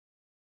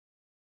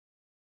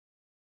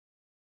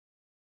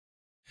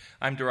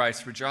I'm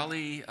Darius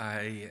Rejali.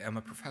 I am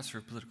a professor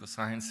of political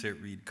science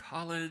at Reed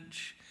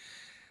College.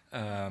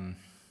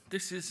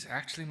 This is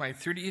actually my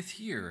 30th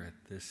year at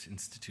this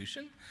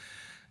institution.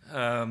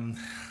 I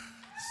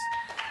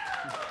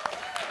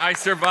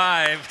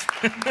survived.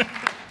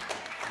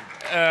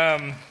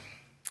 I'm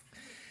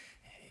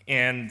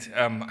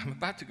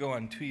about to go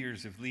on 2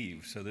 years of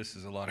leave, so this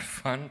is a lot of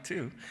fun,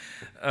 too.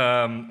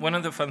 One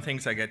of the fun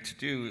things I get to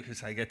do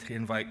is I get to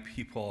invite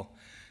people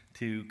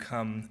to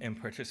come and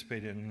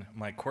participate in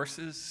my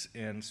courses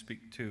and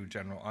speak to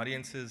general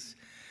audiences.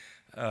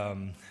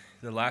 The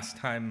last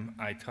time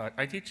I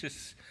teach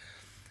this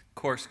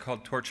course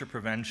called Torture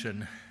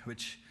Prevention,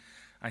 which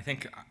I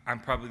think I'm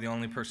probably the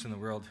only person in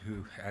the world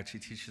who actually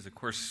teaches a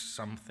course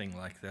something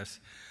like this.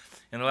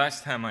 And the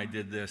last time I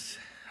did this,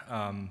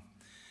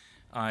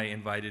 I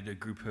invited a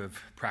group of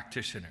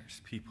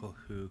practitioners, people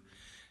who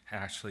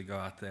actually go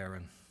out there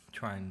and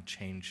try and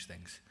change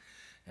things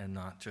and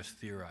not just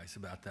theorize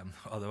about them.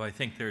 Although I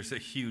think there's a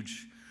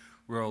huge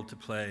role to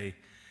play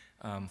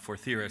for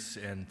theorists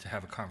and to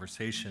have a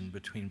conversation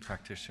between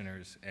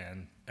practitioners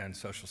and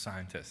social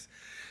scientists.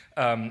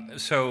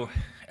 So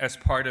as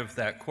part of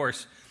that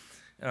course,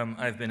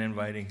 I've been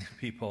inviting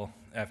people,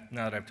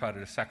 now that I've taught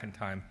it a second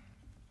time,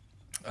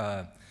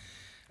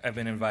 I've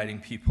been inviting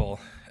people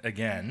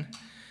again.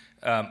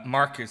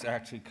 Mark is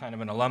actually kind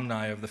of an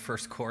alumni of the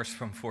first course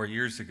from 4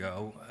 years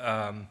ago,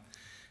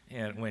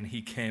 and when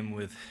he came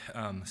with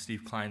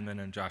Steve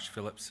Kleinman and Josh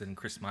Phillips and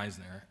Chris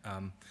Meisner,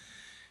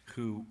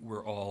 who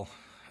were all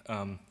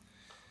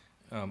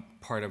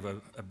part of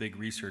a big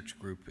research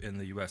group in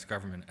the US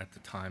government at the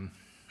time.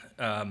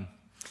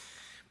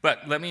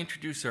 But let me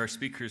introduce our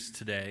speakers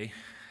today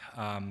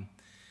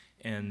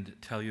and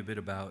tell you a bit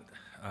about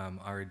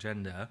our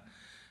agenda.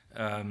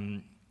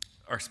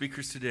 Our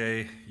speakers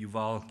today,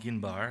 Yuval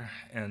Ginbar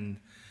and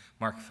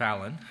Mark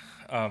Fallon,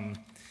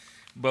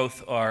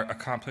 both are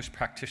accomplished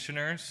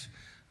practitioners,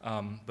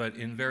 but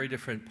in very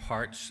different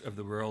parts of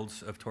the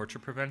worlds of torture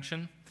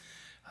prevention.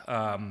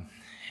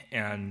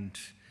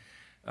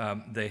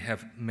 They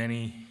have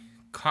many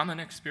common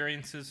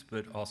experiences,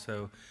 but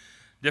also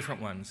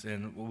different ones.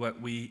 And what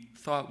we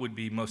thought would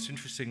be most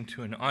interesting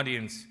to an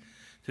audience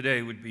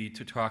today would be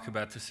to talk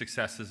about the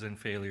successes and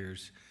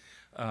failures.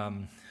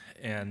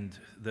 And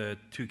the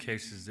two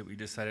cases that we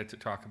decided to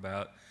talk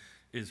about,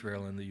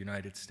 Israel and the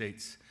United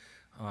States,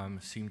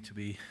 seem to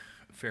be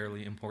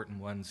fairly important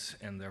ones,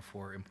 and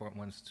therefore important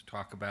ones to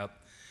talk about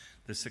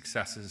the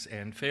successes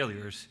and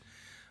failures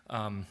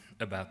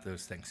about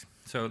those things.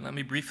 So let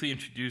me briefly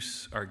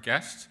introduce our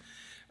guests.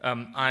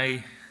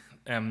 I've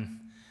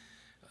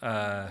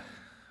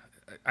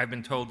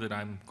been told that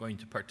I'm going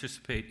to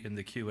participate in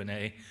the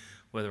Q&A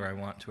whether I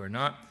want to or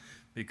not,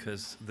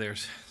 because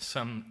there's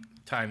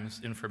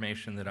sometimes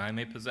information that I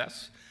may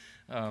possess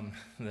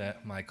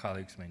that my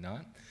colleagues may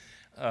not.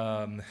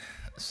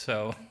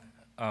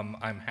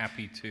 I'm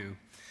happy to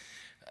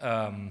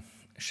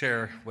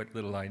share what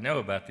little I know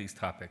about these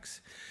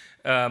topics.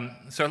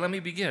 So let me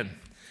begin.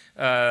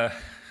 Dr.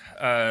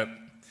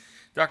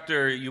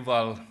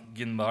 Yuval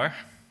Ginbar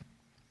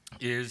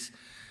is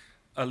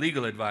a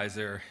legal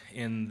advisor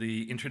in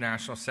the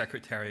International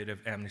Secretariat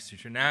of Amnesty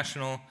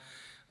International.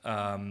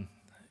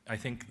 I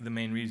think the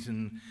main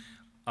reason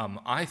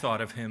I thought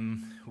of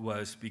him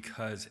was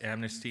because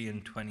Amnesty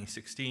in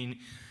 2016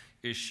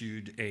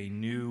 issued a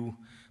new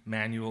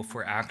manual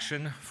for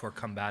action for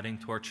combating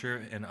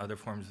torture and other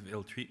forms of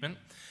ill treatment,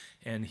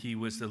 and he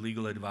was the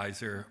legal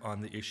advisor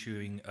on the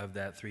issuing of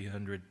that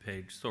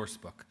 300-page source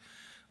book.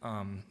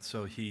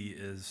 So he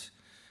is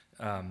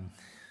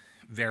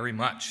very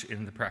much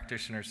in the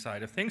practitioner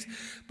side of things,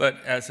 but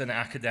as an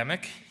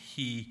academic,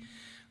 he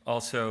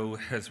also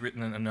has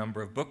written a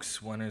number of books.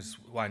 One is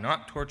Why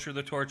Not Torture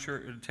the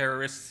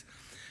Terrorists?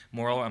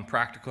 Moral and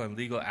Practical and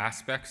Legal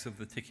Aspects of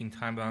the Ticking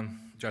Time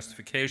Bomb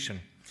Justification.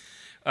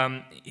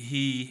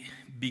 He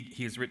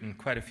has written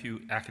quite a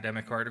few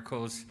academic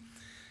articles,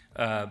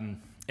 and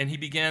he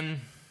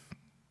began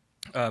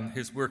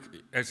his work,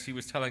 as he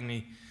was telling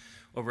me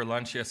over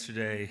lunch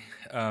yesterday,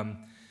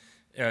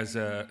 as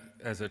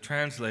a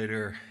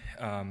translator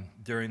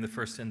during the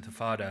First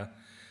Intifada,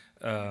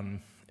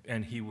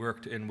 and he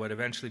worked in what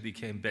eventually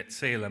became Bet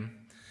Salem,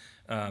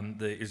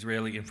 the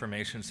Israeli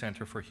Information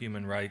Center for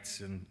Human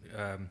Rights, and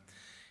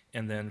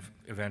then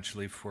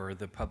eventually for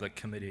the Public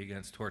Committee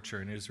Against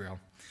Torture in Israel.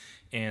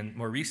 And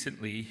more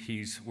recently,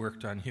 he's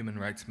worked on human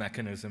rights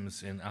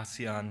mechanisms in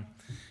ASEAN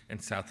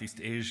and Southeast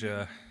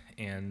Asia,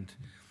 and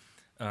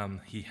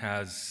he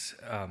has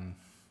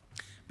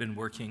been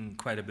working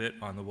quite a bit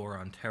on the war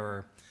on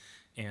terror,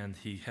 and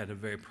he had a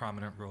very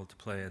prominent role to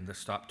play in the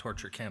Stop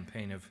Torture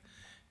campaign of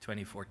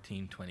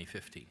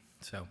 2014-2015.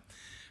 So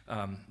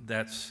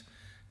that's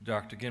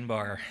Dr.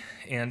 Ginbar.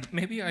 And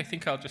maybe I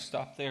think I'll just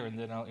stop there, and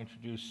then I'll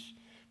introduce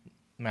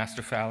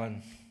Master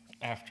Fallon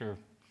after.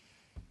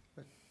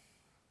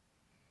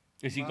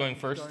 Is he going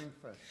first? Going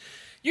first.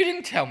 You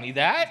didn't tell me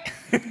that.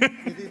 He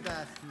did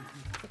ask me.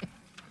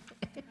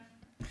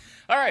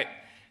 All right.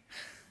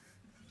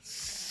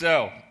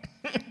 So,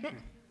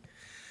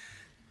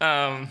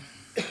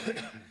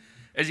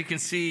 As you can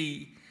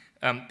see,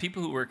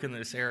 people who work in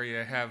this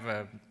area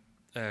have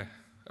a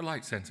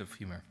light sense of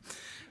humor.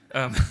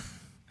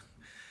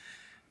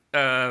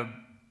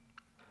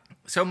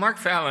 So Mark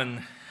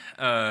Fallon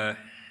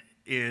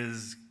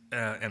is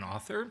an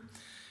author.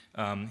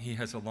 He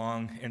has a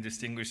long and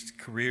distinguished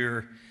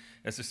career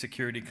as a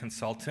security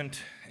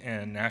consultant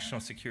and national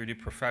security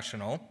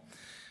professional.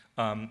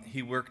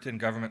 He worked in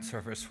government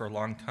service for a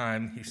long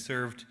time. He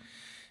served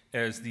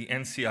as the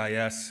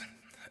NCIS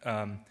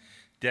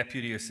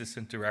Deputy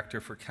Assistant Director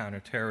for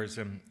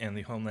Counterterrorism and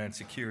the Homeland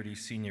Security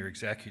Senior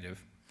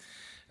Executive.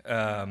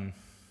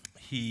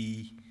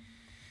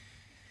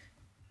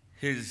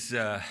 His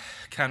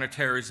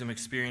counterterrorism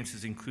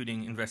experiences,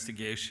 including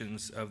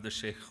investigations of the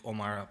Sheikh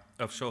Omar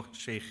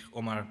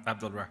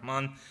Abdul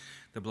Rahman,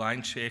 the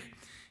blind sheikh.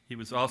 He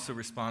was also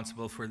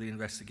responsible for the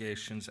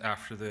investigations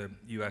after the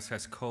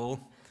USS Cole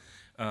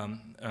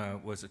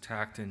was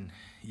attacked in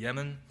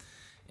Yemen,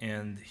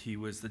 and he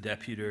was the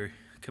deputy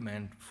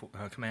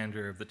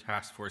commander of the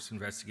task force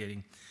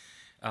investigating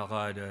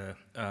al-Qaida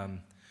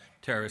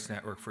terrorist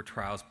network for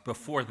trials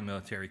before the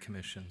military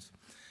commissions.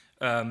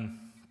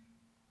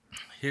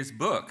 His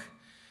book,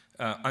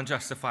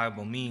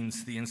 Unjustifiable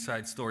Means, the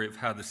inside story of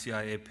how the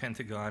CIA,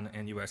 Pentagon,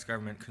 and US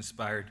government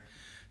conspired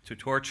to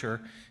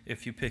torture.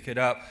 If you pick it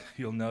up,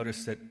 you'll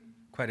notice that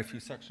quite a few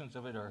sections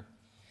of it are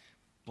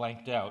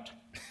blanked out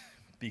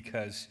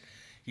because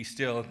he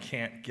still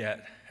can't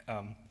get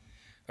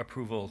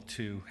approval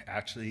to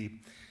actually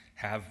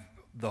have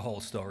the whole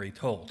story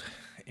told,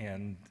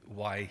 and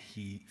why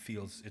he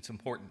feels it's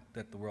important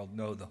that the world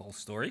know the whole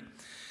story.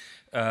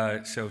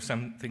 So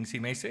some things he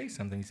may say,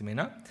 some things he may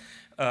not.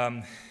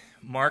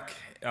 Mark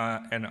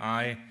and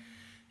I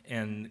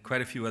and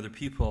quite a few other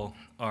people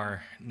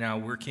are now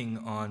working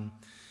on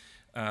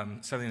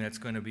something that's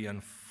going to be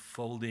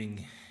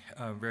unfolding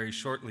very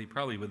shortly,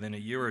 probably within a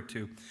year or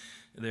two.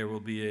 There will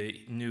be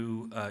a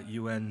new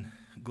UN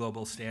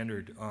global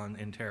standard on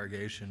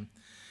interrogation,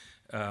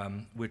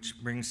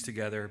 which brings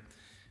together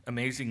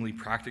amazingly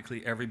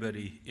practically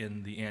everybody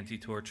in the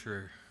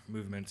anti-torture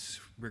movements,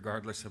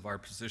 regardless of our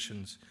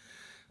positions,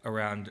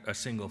 around a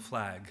single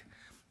flag.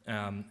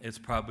 It's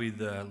probably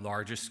the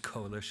largest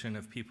coalition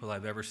of people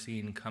I've ever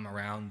seen come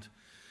around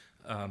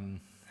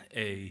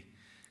a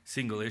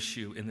single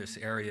issue in this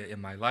area in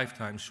my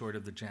lifetime, short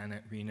of the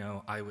Janet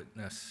Reno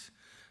eyewitness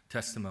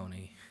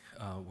testimony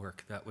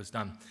work that was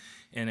done.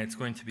 And it's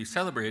going to be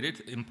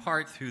celebrated in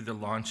part through the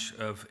launch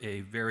of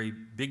a very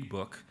big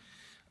book.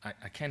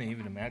 I can't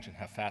even imagine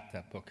how fat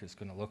that book is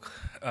going to look,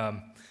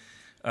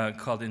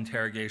 called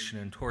Interrogation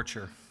and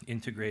Torture,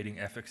 Integrating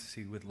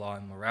Efficacy with Law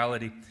and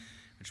Morality,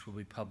 which will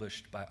be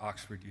published by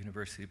Oxford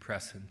University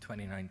Press in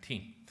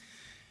 2019.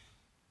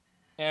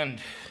 And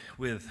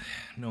with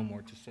no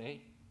more to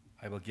say,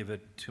 I will give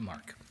it to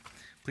Mark.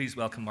 Please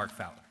welcome Mark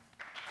Fallon.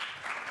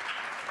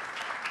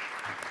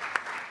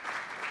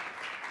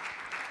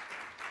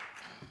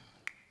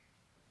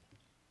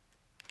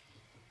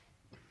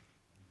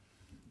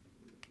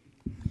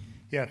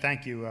 Yeah,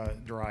 thank you,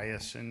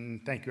 Darius,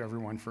 and thank you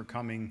everyone for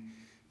coming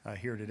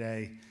here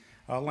today.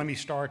 Let me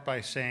start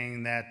by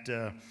saying that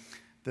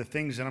the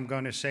things that I'm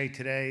going to say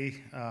today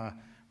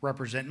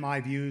represent my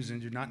views and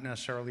do not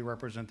necessarily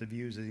represent the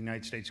views of the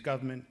United States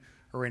government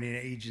or any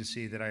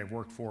agency that I have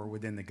worked for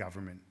within the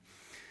government.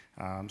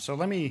 So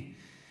let me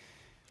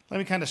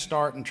kind of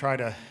start and try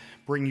to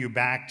bring you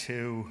back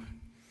to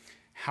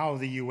how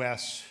the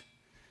U.S.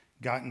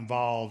 got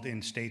involved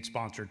in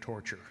state-sponsored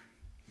torture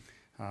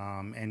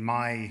and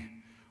my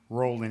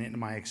role in it and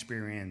my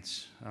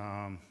experience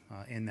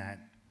in that.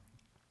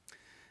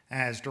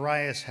 As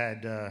Darius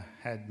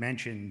had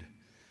mentioned,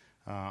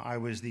 I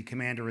was the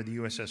commander of the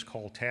USS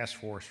Cole Task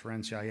Force for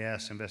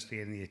NCIS,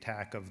 investigating the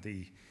attack of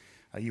the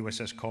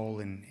USS Cole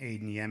in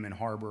Aden, Yemen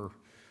harbor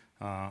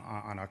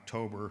on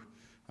October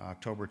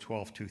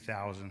 12,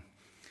 2000.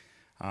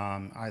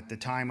 At the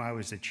time, I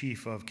was the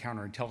chief of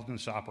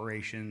counterintelligence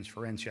operations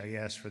for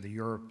NCIS for the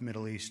Europe,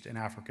 Middle East, and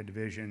Africa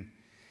Division.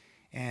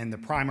 And the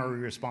primary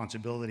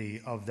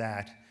responsibility of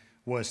that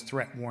was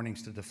threat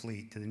warnings to the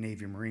fleet, to the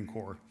Navy and Marine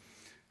Corps.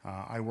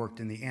 I worked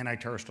in the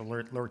Anti-Terrorist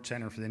Alert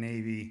Center for the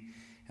Navy,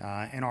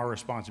 and our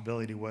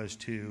responsibility was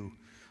to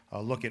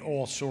look at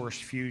all source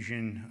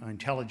fusion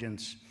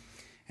intelligence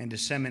and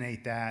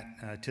disseminate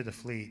that to the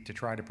fleet to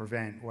try to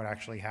prevent what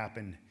actually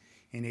happened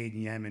in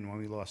Aden, Yemen, when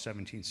we lost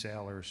 17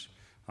 sailors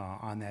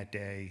on that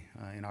day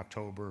in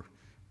October,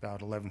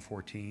 about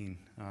 11:14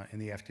 in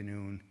the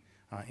afternoon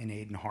in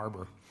Aden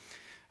Harbor.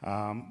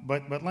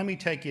 But let me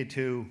take you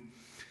to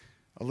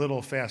a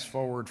little fast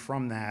forward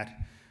from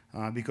that,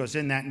 because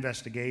in that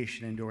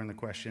investigation and during the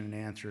question and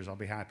answers, I'll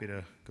be happy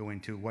to go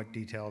into what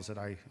details that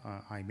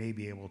I may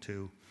be able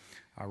to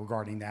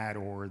regarding that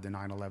or the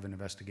 9/11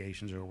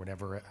 investigations or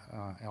whatever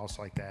else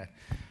like that.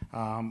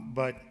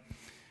 But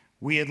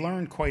we had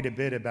learned quite a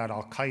bit about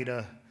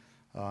al-Qaida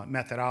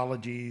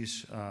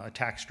methodologies,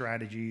 attack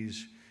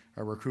strategies,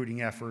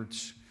 recruiting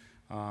efforts,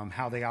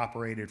 how they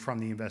operated from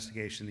the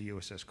investigation of the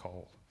USS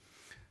Cole.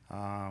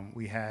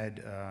 We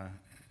had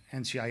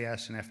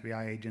NCIS and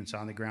FBI agents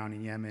on the ground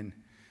in Yemen,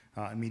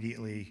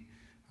 immediately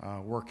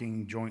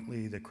working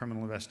jointly the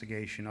criminal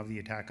investigation of the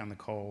attack on the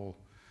Cole,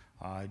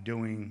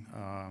 doing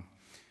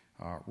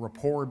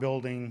rapport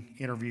building,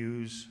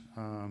 interviews,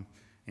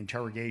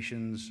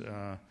 interrogations,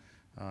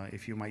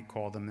 if you might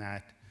call them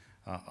that,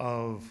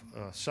 of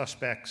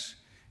suspects,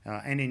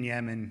 and in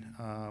Yemen,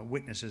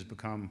 witnesses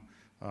become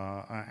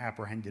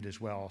apprehended as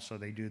well. So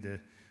they do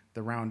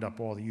the roundup,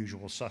 all the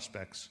usual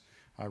suspects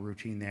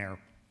routine there.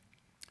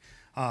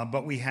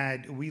 But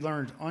we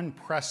learned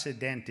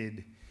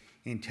unprecedented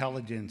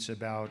intelligence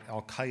about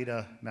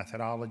al-Qaida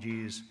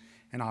methodologies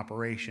and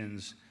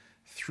operations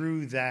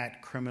through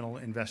that criminal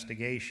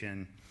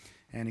investigation.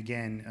 And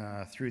again,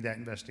 through that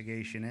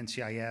investigation,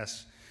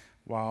 NCIS,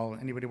 while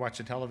anybody watch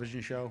the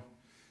television show?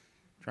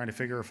 Trying to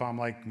figure if I'm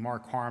like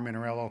Mark Harmon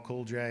or LL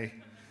Cool J?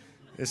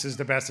 This is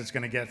the best it's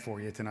going to get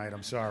for you tonight.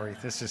 I'm sorry.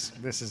 This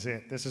is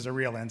it. This is a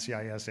real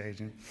NCIS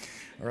agent,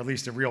 or at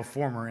least a real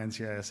former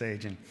NCIS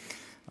agent.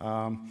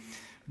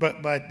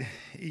 But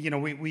you know,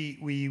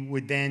 we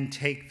would then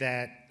take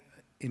that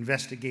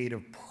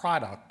investigative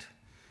product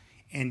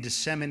and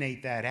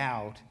disseminate that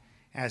out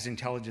as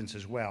intelligence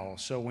as well.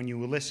 So when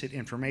you elicit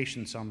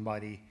information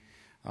somebody,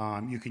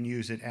 you can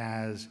use it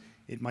as,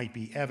 it might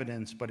be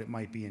evidence, but it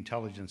might be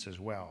intelligence as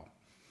well.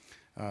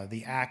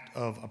 The act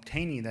of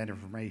obtaining that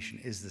information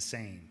is the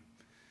same.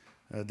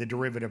 The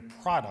derivative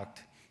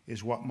product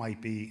is what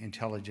might be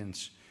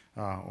intelligence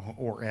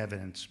or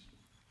evidence.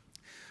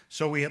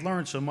 So we had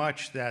learned so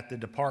much that the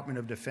Department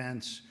of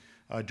Defense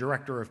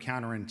Director of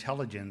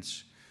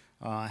Counterintelligence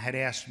had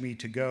asked me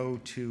to go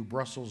to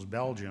Brussels,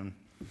 Belgium,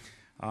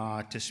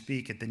 to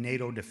speak at the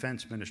NATO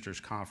Defense Ministers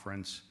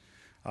Conference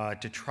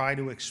to try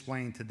to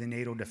explain to the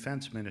NATO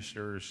defense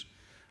ministers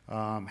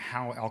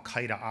how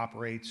al-Qaida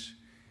operates,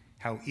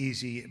 how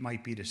easy it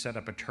might be to set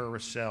up a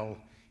terrorist cell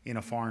in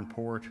a foreign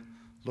port.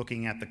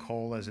 Looking at the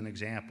Cole as an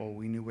example,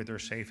 we knew where their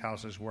safe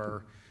houses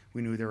were,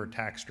 we knew their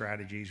attack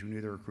strategies, we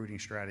knew their recruiting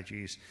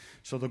strategies.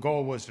 So the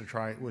goal was to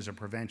try, it was a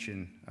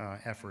prevention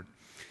effort.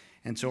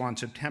 And so on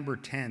September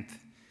 10th,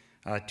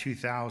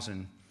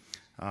 2000,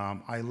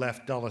 I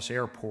left Dulles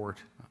Airport,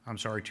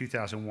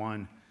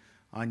 2001,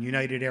 on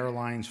United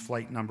Airlines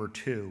flight number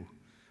 2.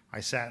 I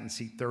sat in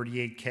seat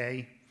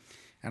 38K,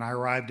 and I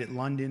arrived at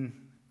London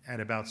at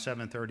about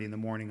 7:30 in the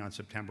morning on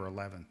September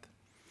 11th.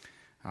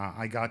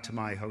 I got to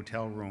my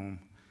hotel room,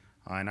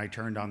 and I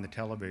turned on the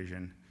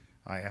television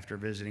after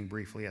visiting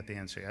briefly at the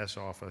NCIS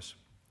office,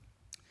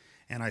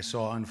 and I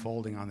saw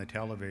unfolding on the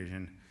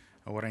television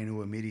what I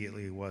knew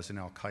immediately was an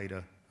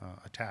al-Qaida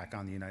attack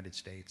on the United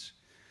States.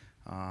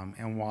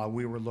 And while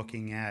we were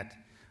looking at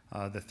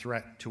the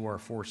threat to our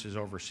forces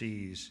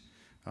overseas,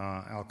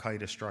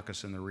 al-Qaida struck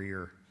us in the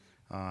rear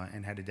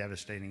and had a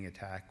devastating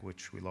attack,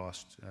 which we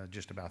lost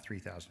just about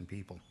 3,000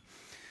 people.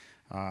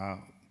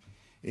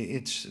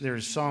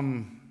 There's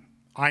some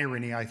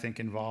irony, I think,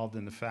 involved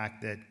in the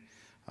fact that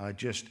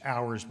just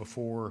hours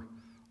before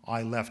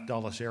I left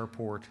Dulles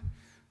Airport,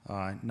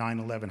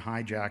 9/11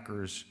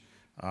 hijackers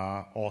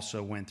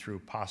also went through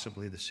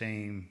possibly the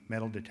same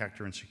metal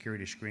detector and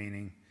security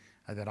screening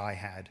that I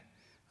had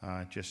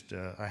just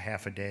a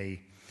half a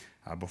day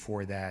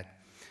before that.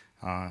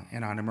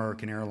 And on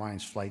American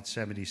Airlines Flight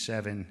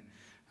 77,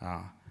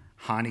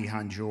 Hani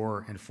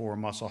Hanjour and 4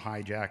 muscle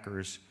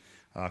hijackers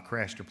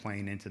crashed a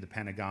plane into the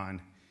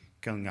Pentagon,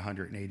 killing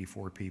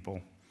 184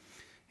 people.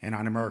 And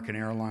on American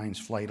Airlines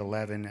Flight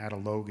 11 out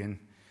of Logan,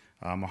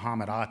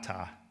 Mohammed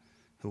Atta,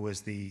 who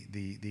was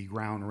the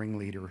ground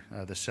ringleader,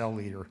 the cell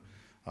leader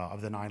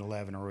of the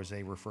 9/11, or as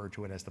they referred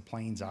to it as the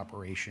planes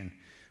operation.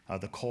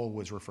 The Cole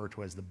was referred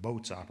to as the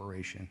boats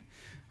operation.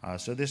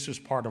 So this was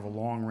part of a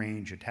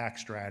long-range attack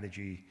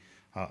strategy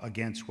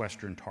against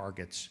Western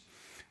targets,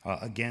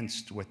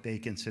 against what they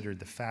considered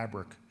the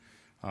fabric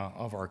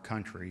of our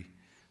country,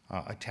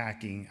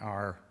 attacking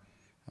our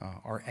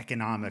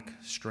economic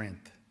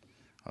strength,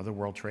 the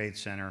World Trade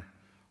Center,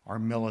 our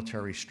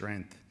military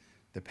strength,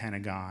 the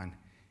Pentagon,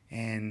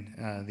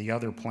 and the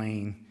other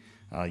plane,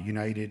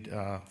 United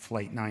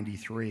Flight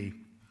 93,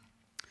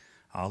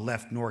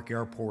 left Newark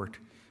Airport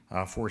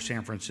for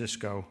San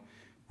Francisco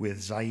with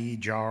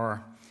Zaid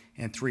Jar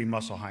and 3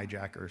 muscle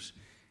hijackers.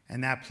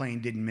 And that plane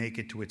didn't make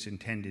it to its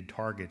intended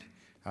target,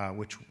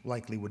 which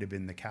likely would have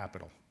been the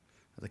Capitol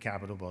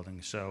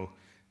building. So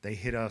they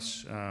hit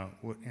us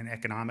and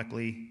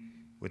economically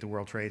with the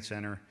World Trade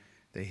Center.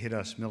 They hit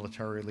us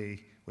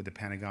militarily with the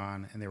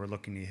Pentagon, and they were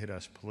looking to hit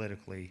us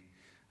politically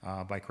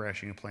by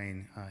crashing a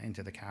plane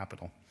into the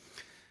Capitol.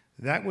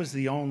 That was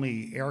the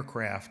only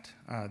aircraft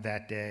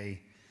that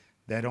day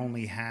that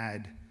only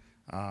had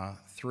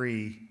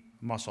 3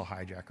 muscle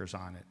hijackers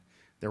on it.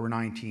 There were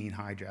 19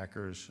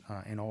 hijackers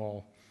in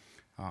all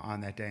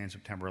on that day on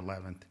September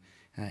 11th,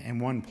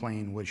 and one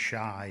plane was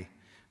shy,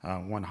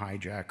 one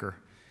hijacker.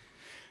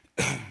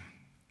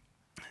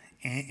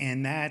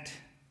 and that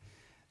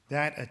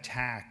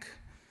attack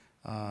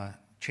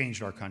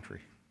changed our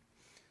country.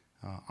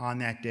 On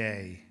that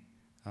day,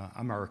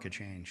 America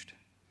changed.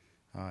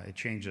 It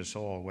changed us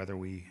all, whether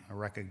we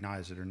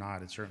recognize it or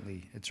not. It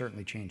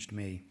certainly changed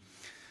me.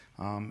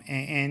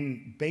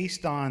 And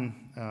based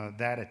on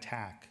that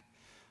attack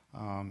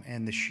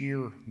and the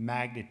sheer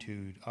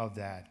magnitude of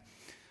that,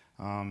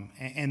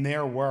 and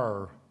there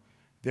were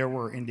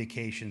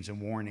indications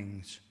and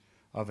warnings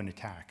of an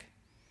attack,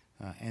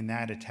 and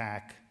that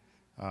attack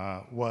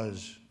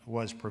was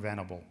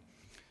preventable.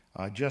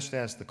 Just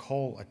as the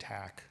Cole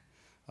attack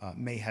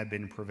may have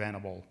been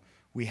preventable,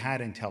 we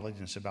had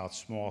intelligence about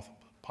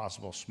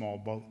possible small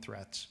boat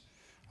threats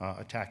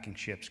attacking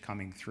ships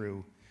coming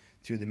through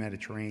the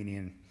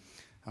Mediterranean.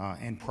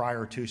 And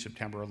prior to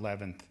September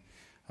 11th,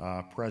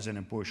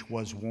 President Bush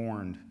was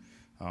warned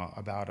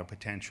about a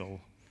potential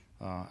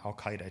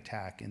al-Qaida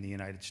attack in the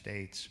United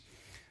States.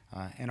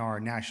 And our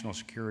national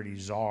security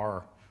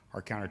czar,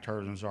 our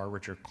counterterrorism czar,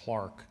 Richard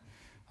Clarke,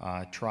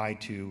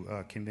 tried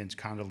to convince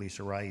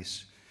Condoleezza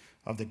Rice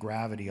of the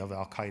gravity of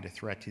al-Qaida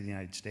threat to the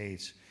United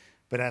States.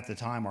 But at the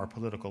time, our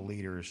political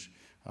leaders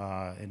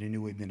in the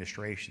new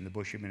administration, the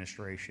Bush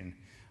administration,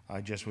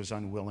 just was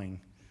unwilling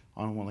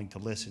to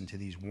listen to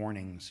these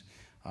warnings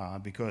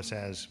because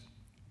as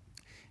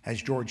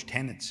George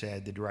Tenet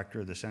said, the director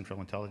of the Central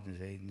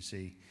Intelligence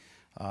Agency,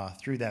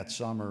 through that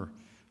summer,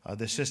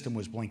 the system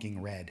was blinking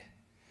red.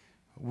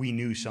 We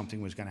knew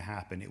something was going to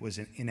happen. It was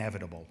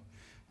inevitable.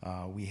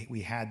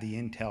 We had the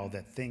intel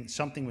that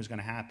something was going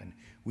to happen.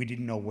 We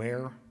didn't know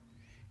where,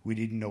 we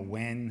didn't know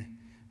when,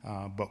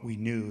 but we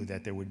knew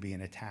that there would be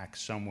an attack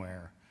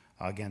somewhere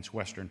against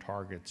Western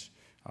targets,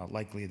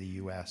 likely the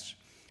U.S.,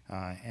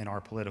 and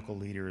our political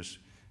leaders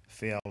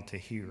failed to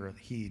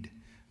heed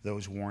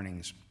those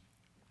warnings.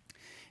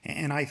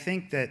 And I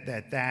think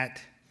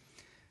that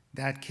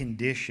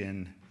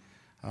condition,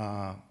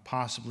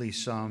 possibly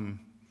some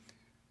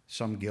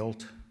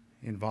guilt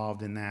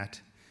involved in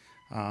that,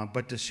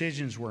 but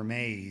decisions were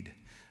made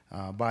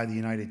by the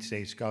United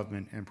States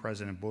government and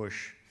President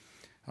Bush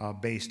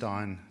based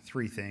on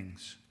three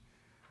things: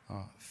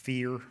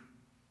 fear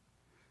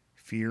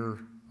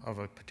of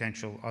a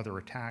potential other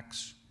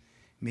attacks,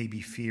 maybe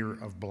fear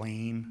of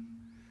blame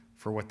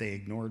for what they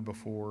ignored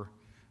before,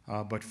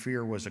 but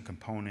fear was a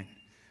component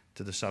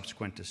to the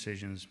subsequent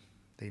decisions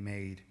they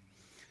made.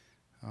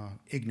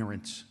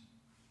 Ignorance.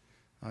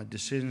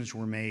 Decisions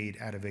were made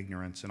out of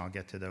ignorance, and I'll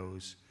get to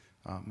those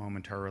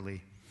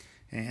momentarily.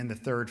 And the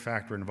third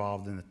factor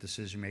involved in the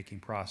decision-making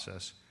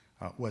process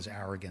was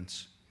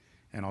arrogance.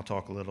 And I'll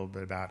talk a little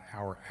bit about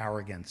our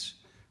arrogance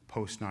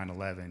post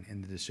 9/11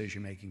 in the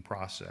decision-making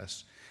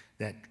process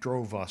that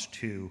drove us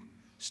to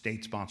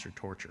state-sponsored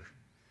torture,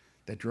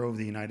 that drove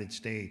the United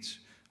States,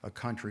 a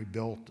country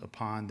built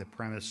upon the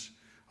premise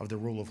of the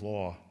rule of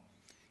law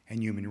and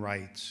human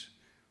rights,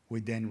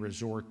 would then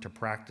resort to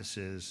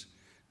practices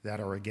that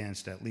are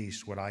against at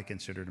least what I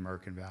considered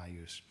American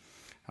values.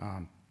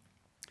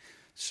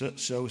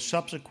 So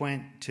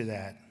subsequent to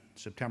that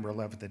September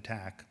 11th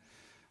attack,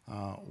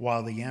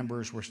 while the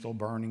embers were still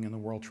burning in the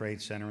World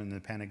Trade Center and the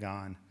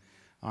Pentagon,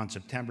 on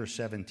September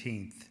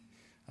 17th,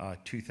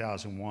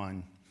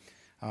 2001,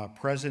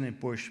 President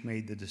Bush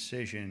made the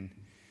decision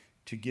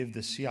to give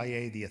the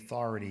CIA the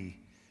authority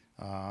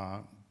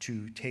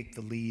to take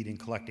the lead in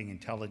collecting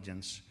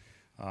intelligence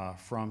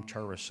from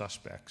terrorist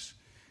suspects.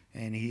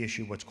 And he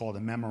issued what's called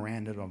a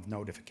memorandum of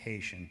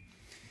notification.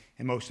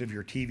 In most of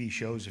your TV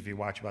shows, if you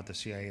watch about the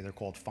CIA, they're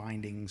called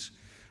findings.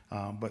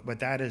 But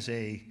that is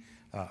a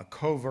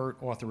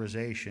covert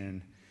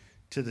authorization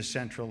to the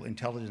Central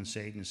Intelligence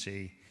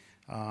Agency,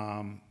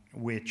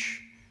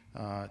 which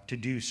to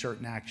do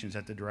certain actions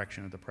at the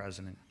direction of the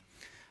president.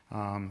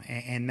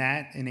 And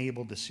that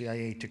enabled the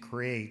CIA to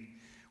create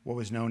what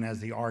was known as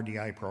the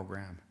RDI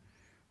program,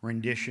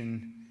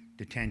 Rendition,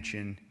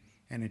 Detention,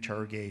 and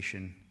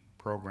Interrogation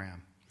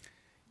Program.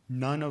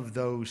 None of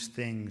those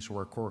things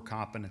were core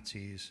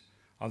competencies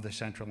of the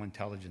Central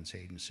Intelligence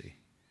Agency.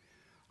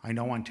 I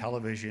know on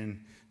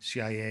television,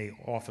 CIA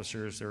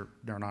officers,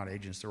 they're not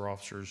agents, they're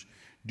officers,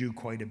 do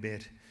quite a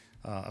bit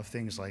of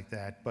things like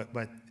that.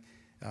 But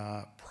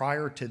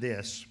prior to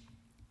this,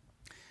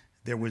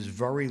 there was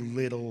very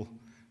little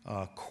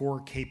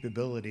core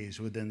capabilities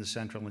within the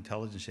Central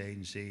Intelligence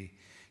Agency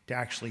to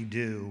actually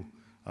do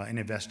an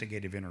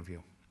investigative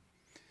interview.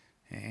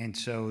 And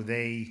so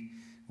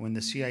when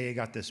the CIA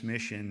got this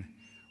mission,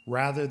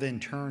 rather than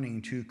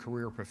turning to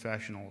career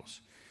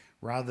professionals,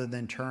 rather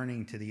than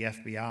turning to the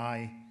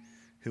FBI,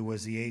 who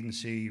was the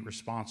agency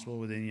responsible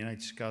within the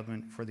United States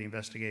government for the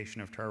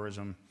investigation of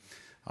terrorism,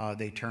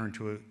 they turned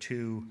to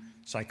two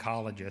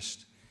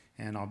psychologists,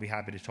 and I'll be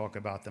happy to talk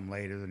about them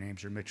later. Their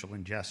names are Mitchell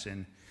and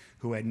Jessen,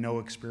 who had no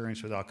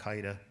experience with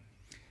al-Qaida,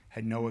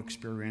 had no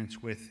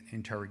experience with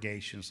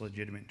interrogations,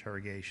 legitimate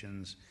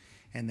interrogations,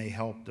 and they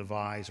helped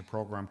devise a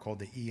program called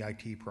the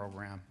EIT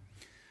program.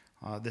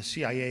 The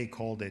CIA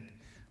called it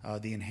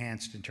the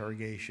Enhanced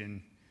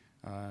Interrogation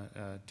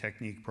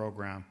Technique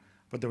Program,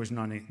 but there was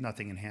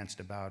nothing enhanced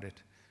about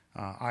it.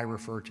 I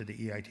refer to the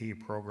EIT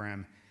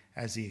program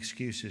as the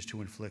excuses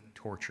to inflict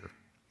torture,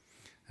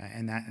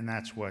 and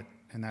that's what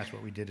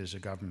we did as a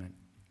government.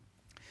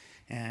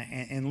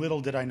 And little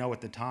did I know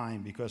at the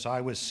time, because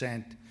I was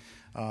sent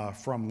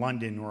from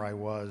London, where I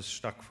was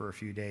stuck for a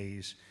few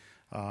days,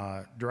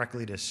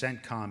 directly to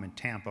CENTCOM in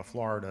Tampa,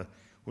 Florida,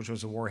 which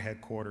was the war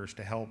headquarters,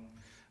 to help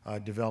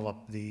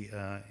develop the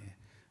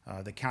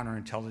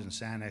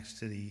counterintelligence annex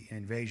to the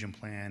invasion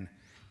plan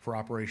for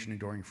Operation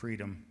Enduring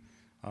Freedom,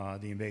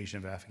 the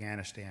invasion of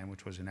Afghanistan,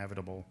 which was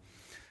inevitable.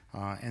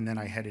 And then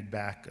I headed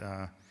back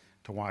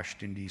to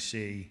Washington,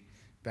 D.C.,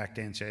 back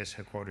to NCIS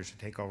headquarters to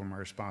take over my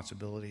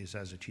responsibilities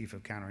as the Chief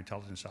of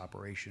Counterintelligence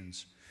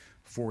Operations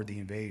for the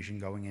invasion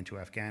going into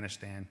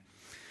Afghanistan.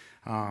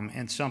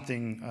 And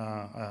something,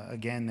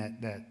 again,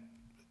 that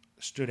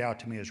stood out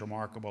to me as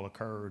remarkable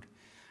occurred,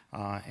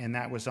 and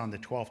that was on the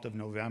 12th of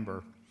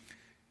November,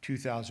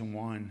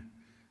 2001,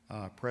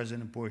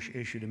 President Bush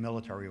issued a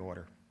military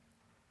order,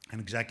 an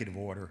executive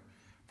order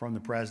from the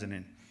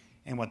president.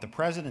 And what the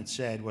president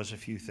said was a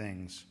few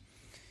things.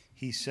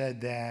 He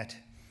said that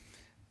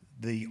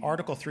the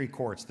Article III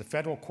courts, the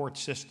federal court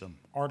system,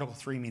 Article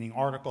III meaning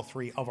Article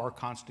III of our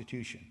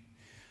Constitution,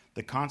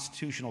 the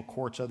constitutional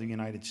courts of the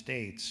United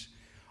States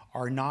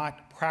are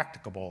not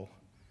practicable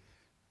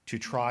to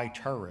try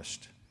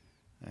terrorists,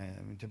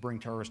 to bring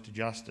terrorists to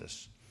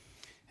justice.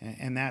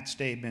 And that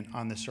statement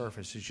on the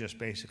surface is just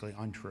basically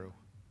untrue.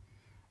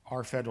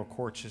 Our federal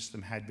court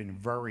system had been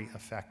very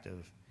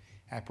effective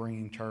at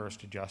bringing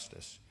terrorists to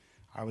justice.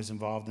 I was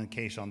involved in a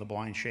case on the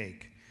Blind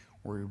Sheikh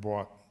where we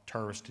brought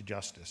terrorists to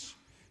justice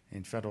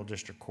in federal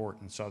district court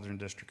in Southern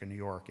District of New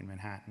York in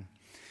Manhattan.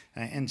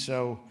 And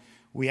so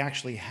we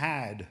actually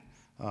had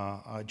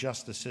a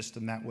justice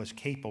system that was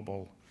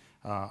capable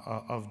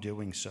of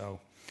doing so.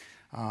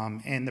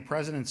 And the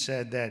president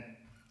said that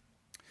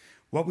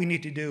what we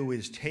need to do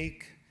is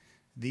take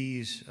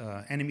these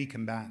enemy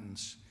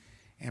combatants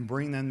and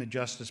bring them to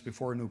justice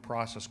before a new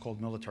process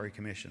called military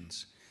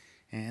commissions.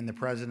 And the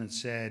president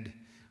said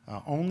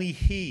only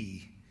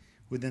he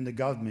within the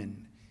government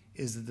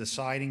is the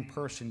deciding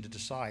person to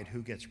decide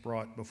who gets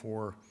brought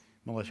before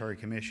military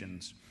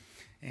commissions.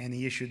 And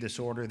he issued this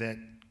order that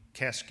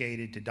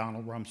cascaded to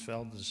Donald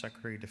Rumsfeld as the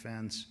Secretary of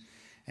Defense,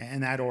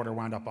 and that order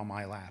wound up on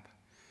my lap.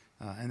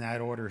 And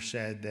that order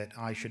said that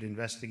I should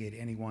investigate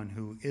anyone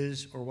who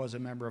is or was a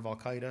member of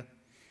al-Qaida,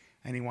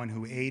 anyone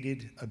who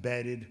aided,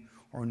 abetted,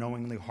 or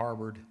knowingly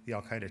harbored the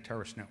al-Qaida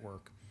terrorist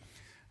network.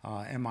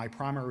 And my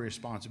primary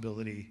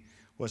responsibility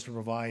was to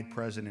provide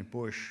President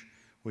Bush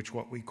with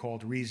what we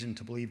called reason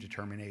to believe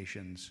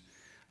determinations,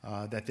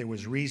 that there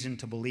was reason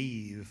to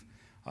believe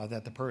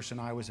that the person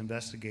I was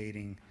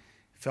investigating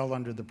fell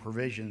under the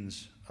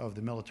provisions of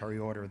the military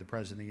order of the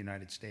President of the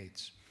United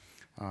States.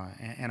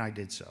 And I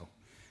did so.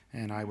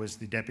 And I was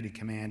the deputy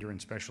commander and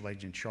special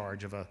agent in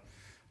charge of a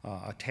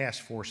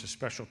task force, a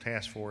special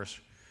task force,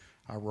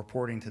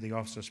 reporting to the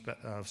Office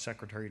of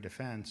Secretary of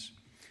Defense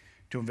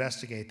to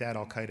investigate that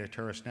al-Qaida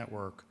terrorist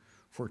network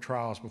for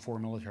trials before a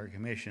military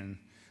commission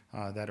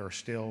that are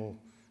still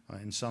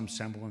in some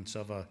semblance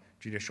of a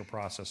judicial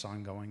process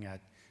ongoing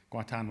at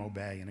Guantanamo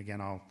Bay. And again,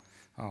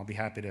 I'll be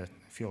happy to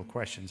field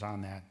questions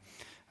on that.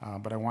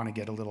 But I want to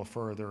get a little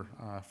further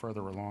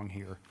along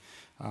here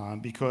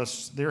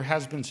because there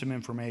has been some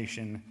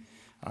information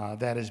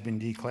that has been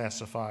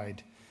declassified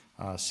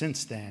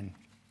since then.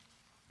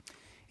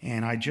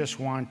 And I just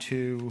want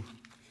to,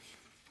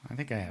 I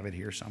think I have it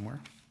here somewhere.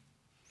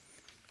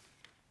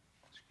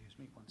 Excuse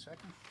me 1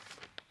 second.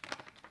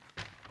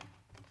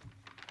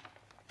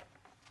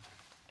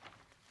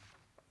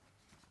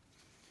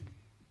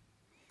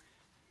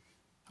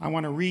 I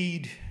want to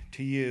read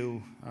to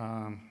you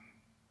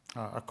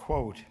a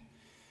quote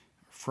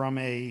from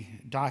a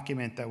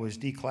document that was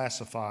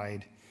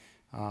declassified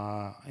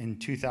in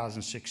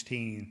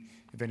 2016.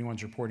 If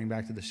anyone's reporting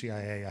back to the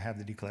CIA, I have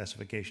the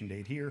declassification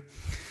date here.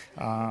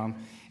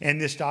 And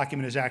this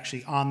document is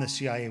actually on the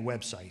CIA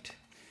website,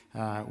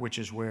 which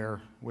is where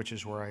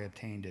I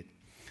obtained it.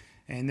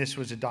 And this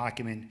was a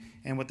document,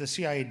 and what the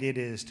CIA did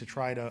is to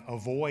try to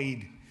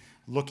avoid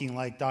looking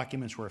like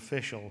documents were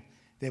official,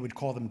 they would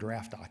call them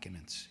draft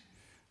documents.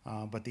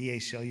 But the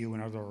ACLU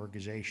and other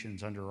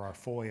organizations under our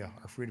FOIA,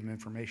 our Freedom of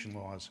Information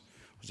laws,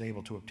 was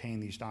able to obtain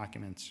these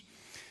documents.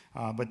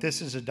 But this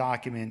is a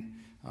document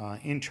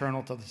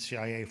internal to the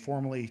CIA,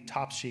 formerly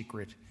top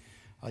secret,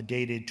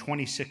 dated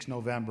 26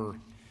 November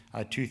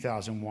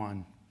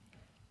 2001.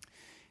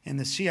 And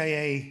the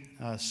CIA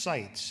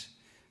cites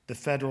the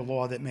federal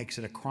law that makes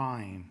it a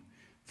crime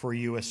for a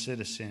U.S.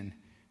 citizen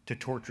to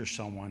torture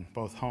someone,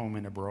 both home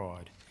and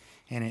abroad.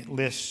 And it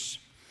lists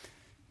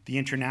the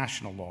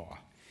international law.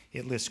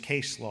 It lists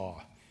case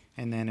law,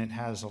 and then it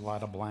has a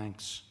lot of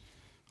blanks.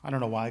 I don't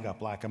know why I got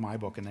black in my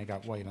book and they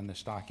got white on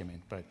this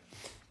document, but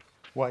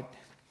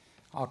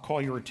I'll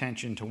call your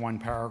attention to one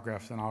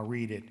paragraph and I'll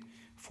read it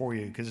for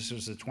you because this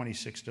was the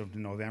 26th of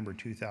November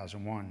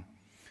 2001.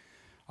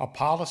 A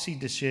policy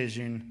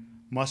decision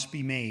must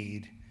be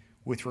made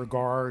with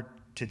regard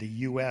to the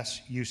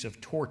U.S. use of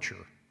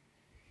torture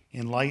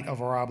in light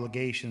of our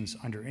obligations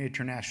under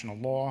international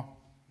law,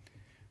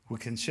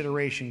 with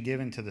consideration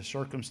given to the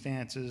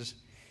circumstances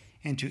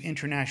and to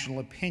international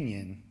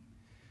opinion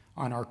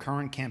on our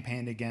current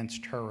campaign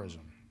against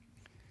terrorism.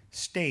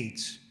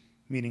 States,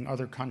 meaning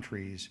other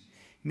countries,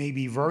 may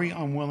be very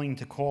unwilling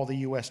to call the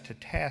U.S. to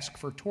task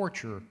for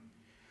torture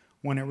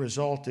when it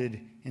resulted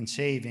in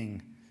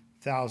saving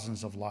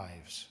thousands of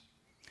lives.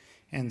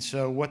 And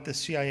so what the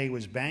CIA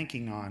was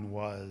banking on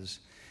was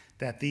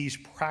that these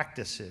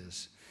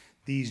practices,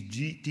 these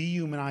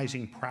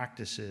dehumanizing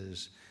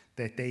practices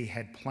that they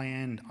had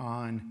planned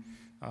on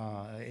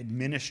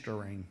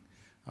administering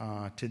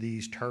to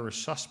these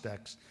terrorist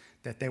suspects,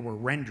 that they were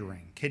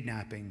rendering,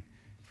 kidnapping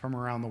from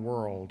around the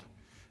world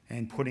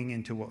and putting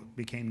into what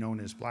became known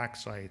as black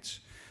sites,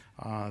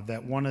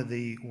 there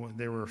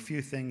were a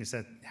few things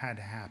that had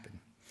to happen.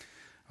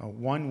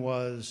 One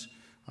was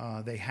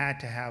they had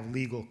to have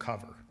legal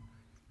cover.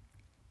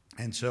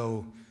 And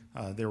so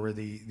there were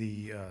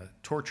the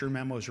torture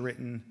memos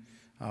written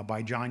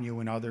by John Yoo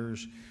and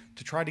others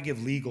to try to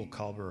give legal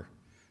cover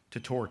to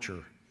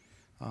torture.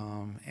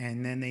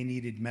 And then they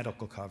needed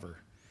medical cover.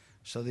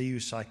 So they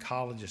used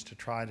psychologists to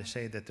try to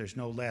say that there's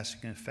no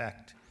lasting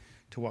effect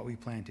to what we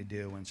plan to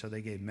do. And so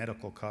they gave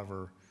medical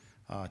cover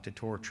to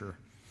torture.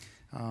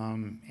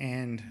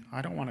 And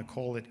I don't want to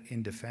call it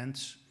in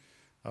defense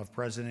of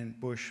President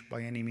Bush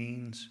by any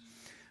means,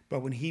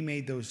 but when he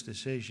made those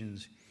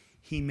decisions,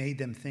 he made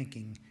them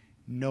thinking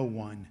no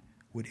one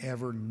would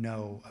ever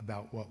know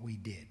about what we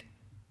did.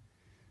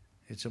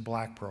 It's a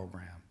black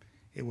program.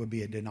 It would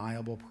be a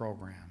deniable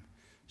program.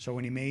 So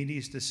when he made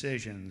these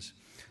decisions,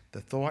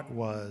 the thought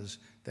was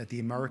that the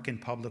American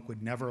public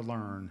would never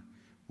learn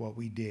what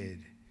we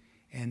did,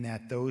 and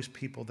that those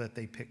people that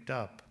they picked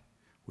up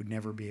would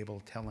never be able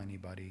to tell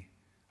anybody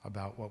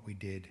about what we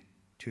did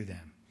to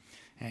them.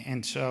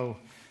 And so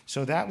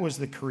that was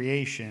the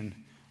creation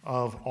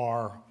of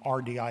our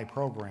RDI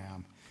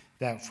program,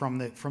 that from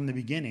the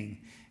beginning,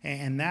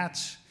 and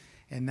that's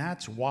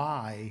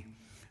why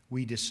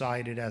we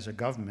decided as a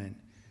government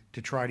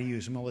to try to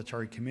use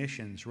military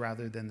commissions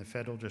rather than the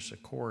federal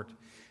district court,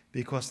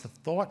 because the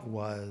thought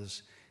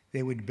was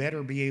they would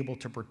better be able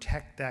to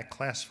protect that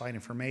classified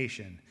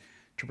information,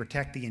 to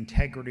protect the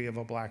integrity of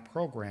a black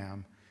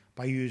program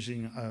by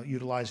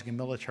utilizing a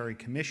military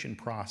commission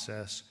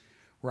process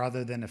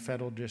rather than a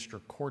federal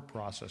district court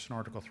process, an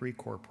Article III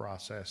court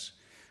process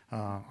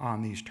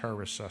on these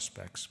terrorist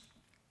suspects.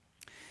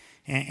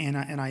 And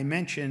I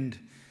mentioned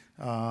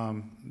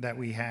that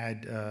we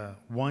had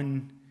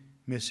one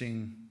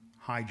missing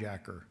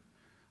hijacker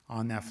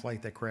on that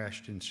flight that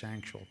crashed in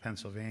Shanksville,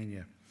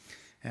 Pennsylvania.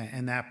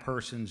 And that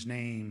person's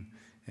name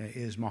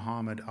is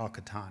Mohammed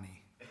al-Qahtani.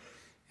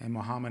 And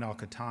Mohammed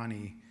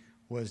al-Qahtani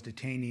was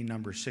detainee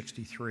number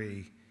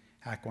 63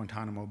 at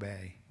Guantanamo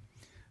Bay.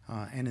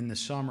 And in the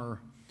summer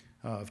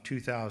of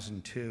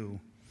 2002,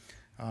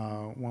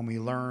 when we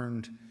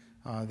learned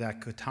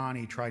that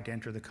Qahtani tried to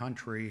enter the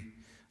country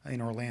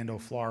in Orlando,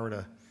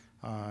 Florida,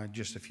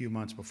 just a few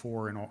months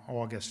before, in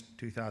August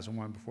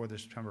 2001, before the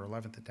September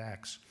 11th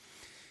attacks,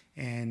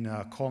 and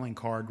calling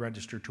card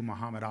registered to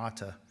Mohammed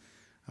Atta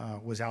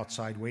was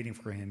outside waiting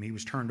for him. He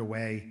was turned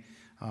away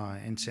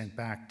and sent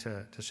back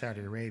to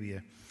Saudi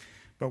Arabia.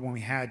 But when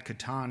we had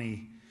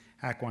Qahtani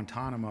at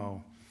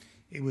Guantanamo,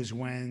 it was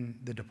when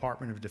the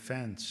Department of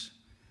Defense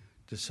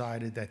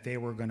decided that they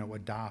were going to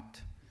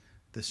adopt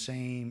the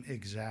same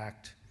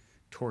exact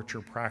torture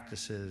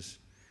practices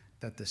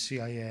that the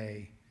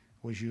CIA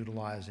was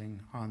utilizing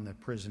on the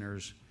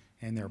prisoners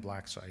in their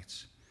black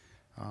sites.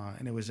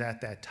 And it was at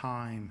that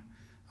time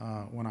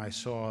when I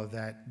saw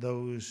that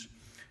those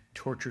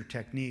torture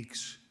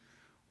techniques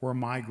were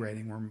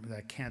migrating,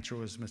 that cancer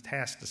was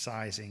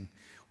metastasizing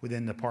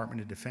within the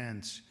Department of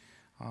Defense.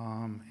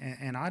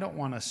 And I don't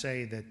want to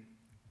say that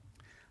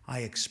I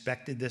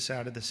expected this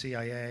out of the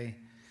CIA,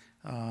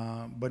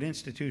 but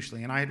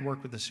institutionally, and I had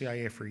worked with the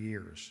CIA for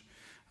years,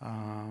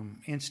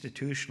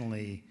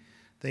 institutionally,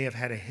 they have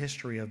had a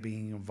history of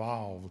being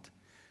involved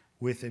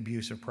with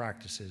abusive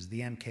practices.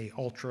 The MK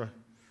Ultra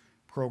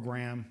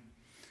program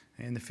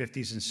in the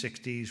 50s and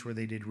 60s, where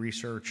they did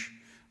research,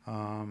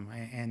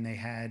 and they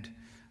had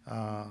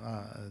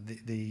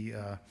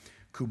the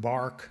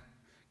Kubark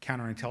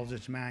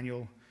counterintelligence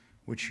manual,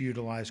 which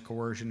utilized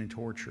coercion and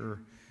torture,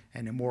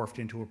 and it morphed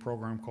into a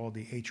program called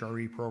the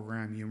HRE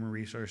program, Human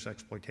Resource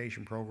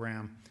Exploitation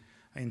Program,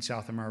 in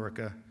South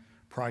America,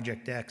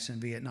 Project X in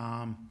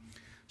Vietnam.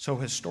 So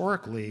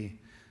historically,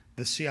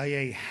 the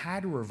CIA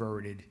had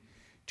reverted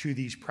to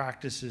these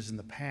practices in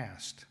the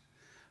past,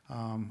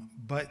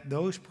 but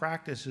those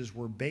practices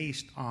were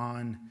based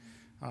on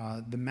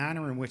the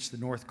manner in which the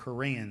North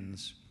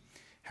Koreans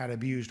had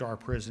abused our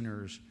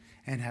prisoners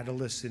and had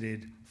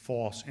elicited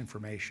false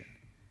information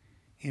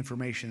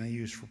they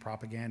used for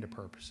propaganda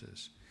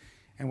purposes.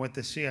 And what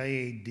the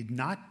CIA did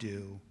not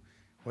do,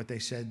 what they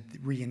said,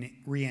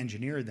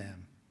 re-engineer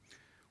them.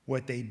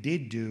 What they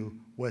did do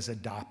was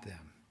adopt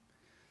them.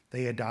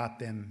 They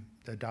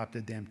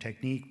adopted them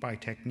technique by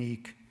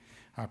technique,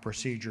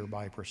 procedure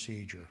by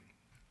procedure.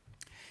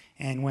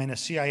 And when a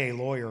CIA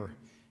lawyer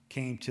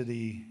came to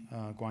the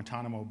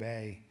Guantanamo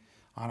Bay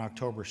on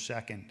October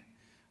 2nd,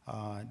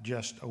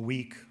 just a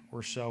week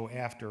or so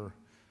after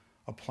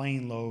A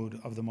plane load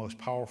of the most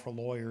powerful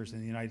lawyers in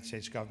the United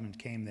States government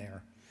came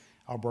there.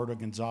 Alberto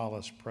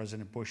Gonzales,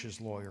 President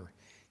Bush's lawyer,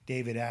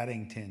 David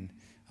Addington,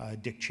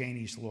 Dick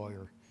Cheney's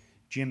lawyer,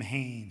 Jim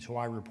Haynes, who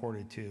I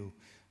reported to,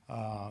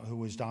 who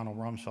was Donald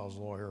Rumsfeld's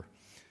lawyer,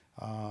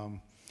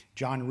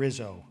 John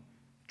Rizzo,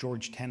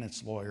 George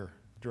Tenet's lawyer,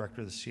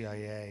 director of the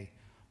CIA,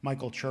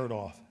 Michael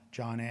Chertoff,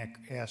 John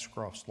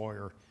Ashcroft's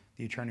lawyer,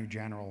 the Attorney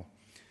General.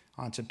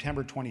 On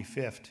September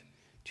 25th,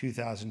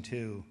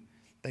 2002,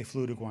 they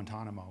flew to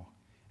Guantanamo,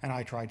 and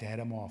I tried to head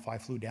them off. I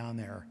flew down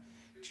there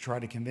to try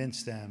to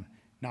convince them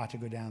not to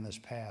go down this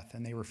path,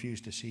 and they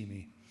refused to see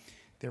me.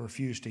 They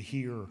refused to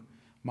hear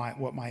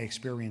what my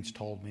experience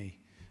told me,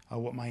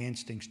 what my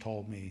instincts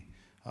told me,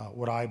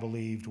 what I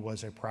believed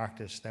was a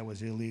practice that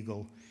was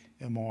illegal,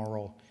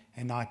 immoral,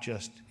 and not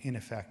just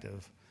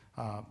ineffective,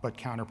 but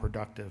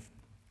counterproductive.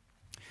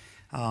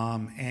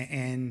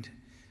 And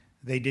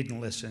they didn't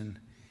listen,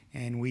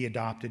 and we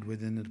adopted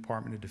within the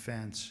Department of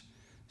Defense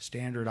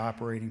standard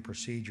operating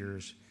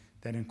procedures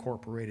that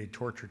incorporated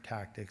torture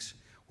tactics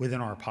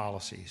within our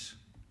policies.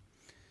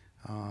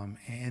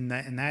 And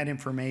that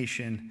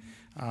information,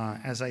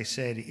 as I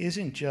said,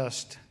 isn't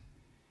just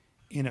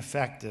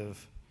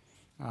ineffective,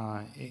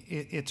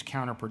 it's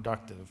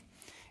counterproductive.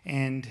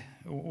 And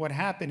what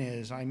happened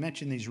is, I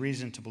mentioned these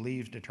reason to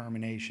believe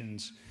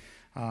determinations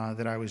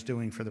that I was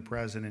doing for the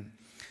president.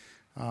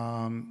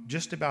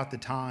 Just about the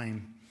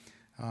time,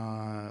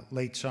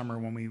 late summer,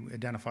 when we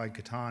identified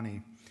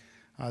Khatani,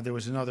 there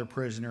was another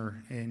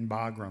prisoner in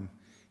Bagram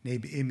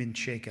named Ibn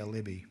Sheikh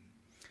al-Libi.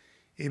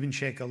 Ibn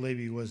Sheikh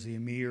al-Libi was the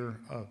emir,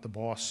 the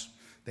boss,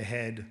 the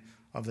head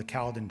of the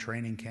Khaldan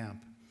training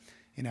camp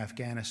in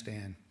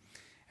Afghanistan.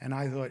 And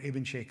I thought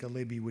Ibn Sheikh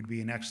al-Libi would be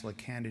an excellent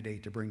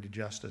candidate to bring to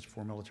justice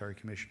for military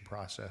commission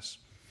process.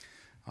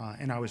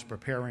 And I was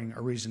preparing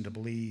a reason to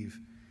believe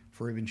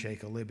for Ibn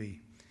Sheikh al-Libi.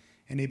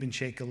 And Ibn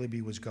Sheikh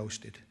al-Libi was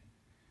ghosted.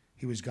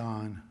 He was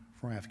gone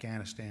from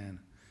Afghanistan,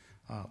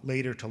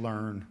 later to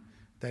learn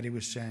that he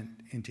was sent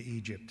into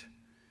Egypt.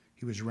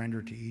 He was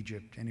rendered to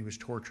Egypt, and he was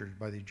tortured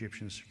by the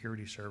Egyptian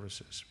security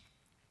services.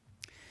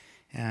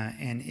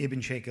 And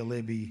Ibn Sheikh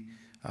al-Libi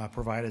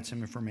provided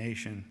some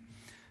information.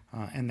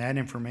 And that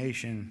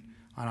information,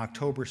 on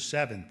October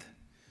 7th,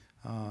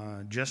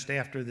 just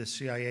after the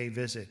CIA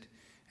visit,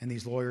 and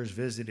these lawyers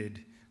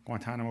visited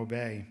Guantanamo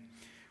Bay,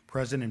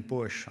 President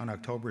Bush, on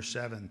October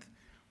 7th,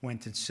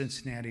 went to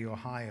Cincinnati,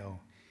 Ohio,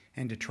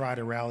 and to try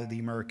to rally the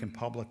American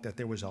public that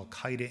there was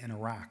al-Qaida in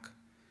Iraq,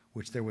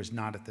 which there was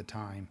not at the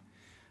time.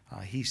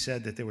 He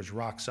said that there was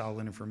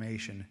rock-solid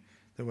information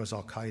there was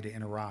al-Qaida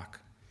in Iraq,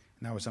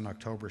 and that was on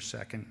October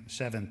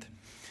 7th,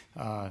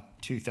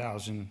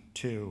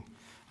 2002.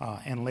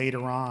 And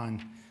later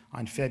on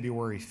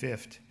February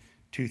 5th,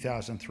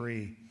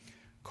 2003,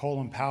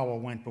 Colin Powell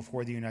went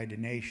before the United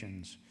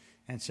Nations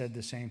and said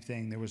the same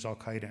thing, there was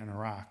al-Qaida in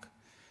Iraq,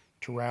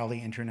 to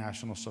rally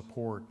international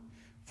support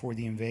for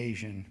the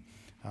invasion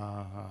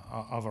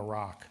of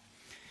Iraq.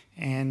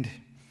 And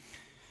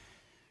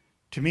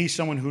to me,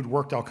 someone who'd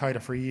worked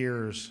al-Qaida for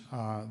years,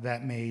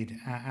 that made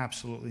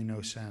absolutely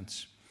no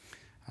sense.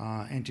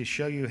 And to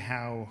show you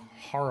how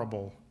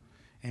horrible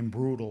and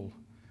brutal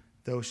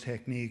those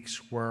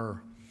techniques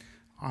were,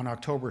 on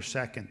October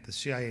 2nd, the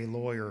CIA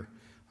lawyer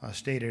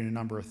stated a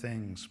number of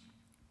things.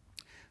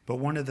 But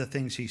one of the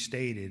things he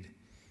stated,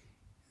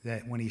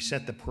 that when he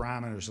set the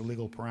parameters, the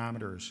legal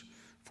parameters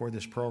for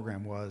this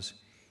program, was,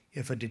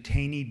 if a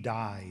detainee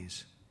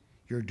dies,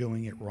 you're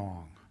doing it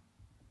wrong.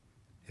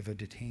 If a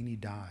detainee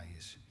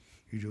dies,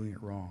 you're doing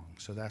it wrong.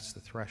 So that's the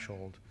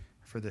threshold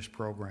for this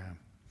program.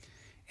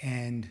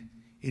 And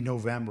in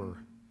November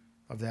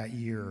of that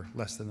year,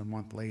 less than a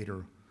month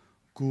later,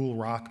 Gul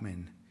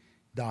Rahman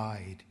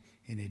died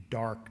in a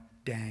dark,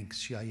 dank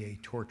CIA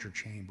torture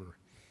chamber,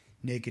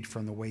 naked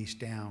from the waist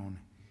down,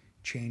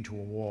 chained to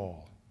a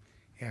wall,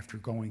 after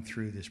going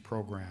through this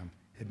program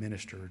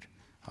administered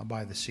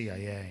by the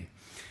CIA.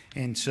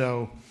 And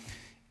so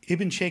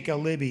Ibn Sheikh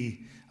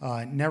al-Libi,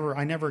 I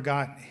never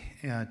got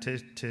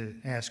to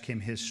ask him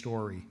his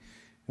story.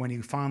 When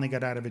he finally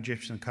got out of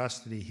Egyptian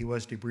custody, he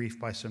was debriefed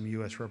by some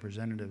U.S.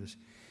 representatives,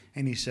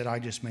 and he said, I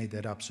just made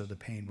that up so the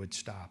pain would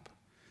stop.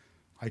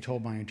 I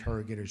told my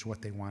interrogators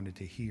what they wanted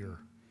to hear.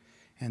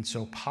 And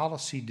so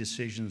policy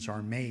decisions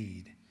are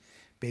made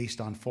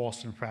based on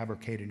false and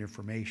fabricated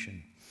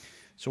information.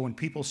 So when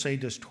people say,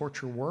 does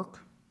torture work?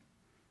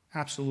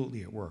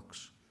 Absolutely it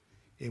works.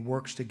 It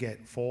works to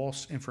get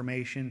false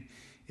information.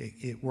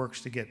 It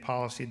works to get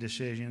policy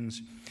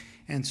decisions.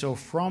 And so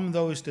from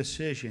those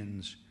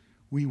decisions,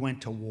 we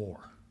went to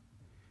war.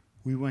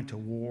 We went to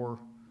war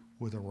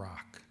with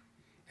Iraq.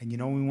 And you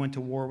know when we went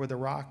to war with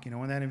Iraq? You know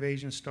when that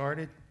invasion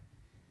started?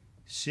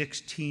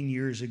 16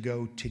 years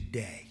ago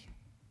today.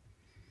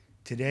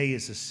 Today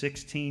is the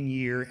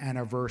 16-year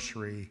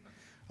anniversary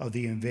of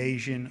the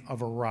invasion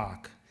of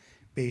Iraq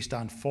based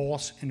on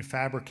false and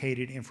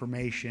fabricated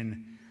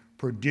information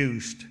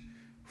produced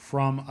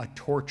from a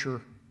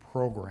torture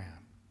program.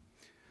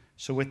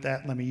 So with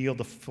that, let me yield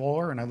the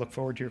floor, and I look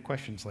forward to your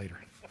questions later.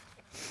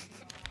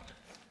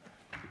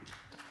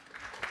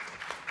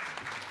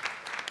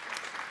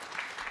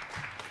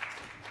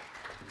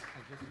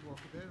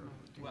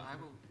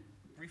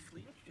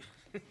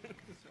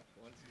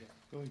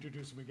 you'll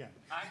introduce him again.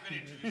 I'm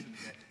going to introduce him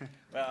today.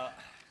 Well,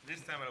 this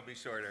time it'll be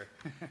shorter.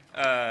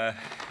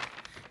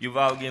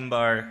 Yuval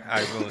Ginbar,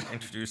 I will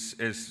introduce,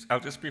 I'll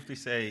just briefly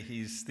say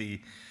he's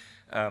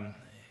an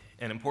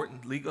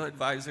important legal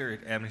advisor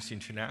at Amnesty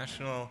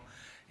International,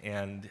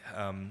 and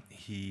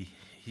he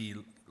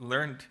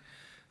learned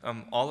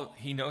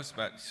he knows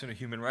about sort of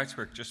human rights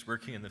work just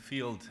working in the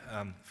field,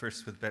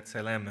 first with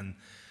B'Tselem and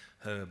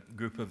a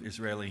group of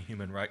Israeli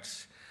human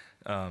rights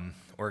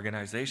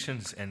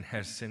organizations, and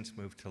has since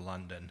moved to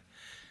London.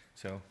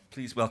 So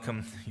please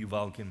welcome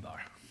Yuval Ginbar.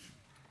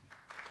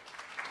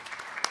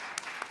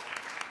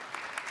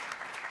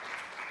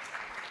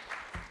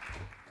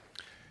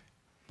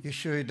 You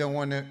sure you don't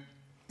want to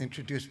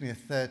introduce me a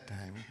third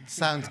time?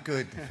 Sounds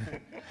good.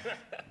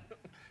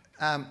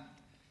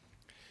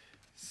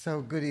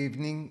 So good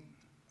evening.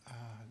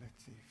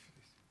 Let's see if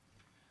this...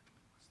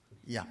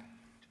 Yeah.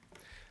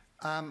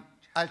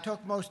 I'll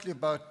talk mostly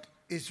about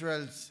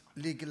Israel's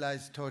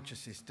legalized torture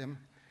system,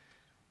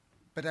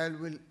 but I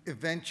will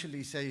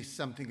eventually say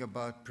something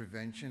about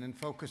prevention and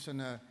focus on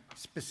a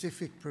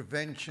specific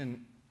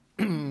prevention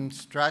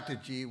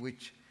strategy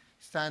which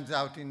stands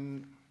out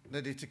in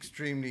that it's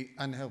extremely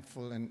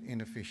unhelpful and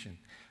inefficient.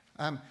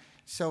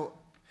 So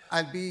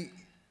I'll be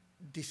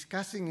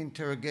discussing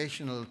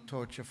interrogational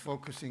torture,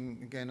 focusing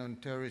again on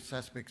terrorist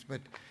aspects,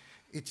 but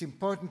it's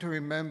important to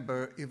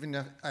remember,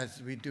 even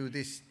as we do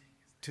this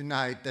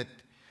tonight, that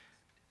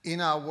in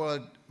our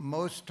world,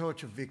 most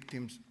torture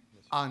victims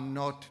are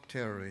not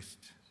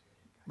terrorists.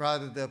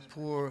 Rather, they're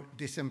poor,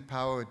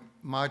 disempowered,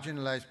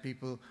 marginalized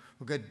people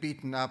who get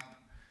beaten up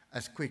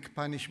as quick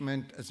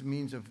punishment, as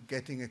means of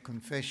getting a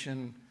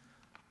confession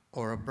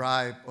or a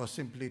bribe, or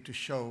simply to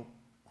show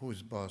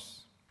who's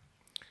boss.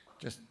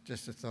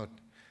 Just a thought.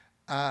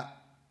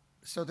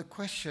 So the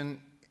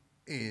question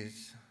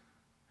is,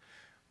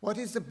 what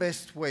is the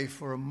best way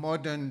for a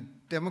modern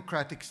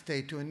democratic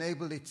state to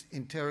enable its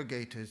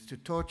interrogators to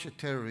torture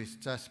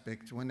terrorist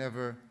suspects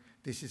whenever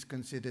this is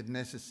considered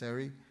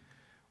necessary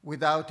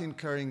without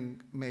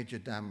incurring major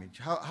damage?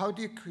 How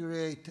do you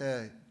create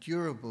a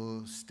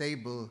durable,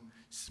 stable,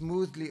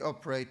 smoothly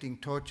operating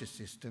torture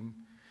system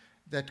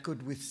that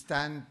could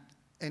withstand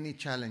any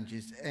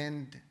challenges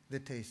and the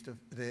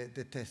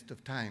test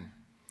of time?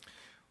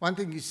 One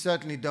thing you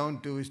certainly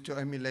don't do is to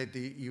emulate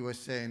the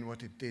USA and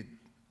what it did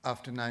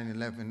after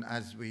 9/11,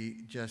 as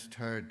we just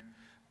heard.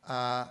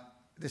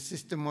 The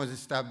system was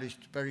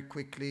established very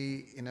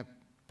quickly in a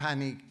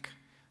panic.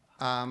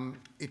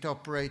 It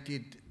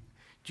operated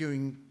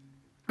during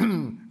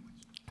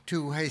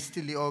two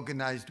hastily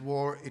organized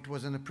war. It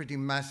was on a pretty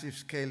massive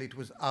scale. It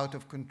was out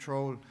of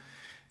control.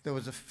 There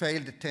was a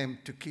failed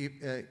attempt to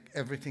keep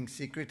everything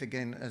secret,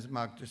 again, as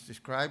Mark just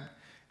described.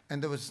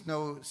 And there was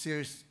no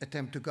serious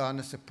attempt to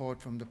garner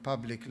support from the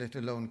public, let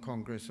alone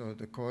Congress or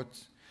the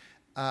courts.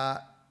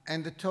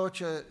 And the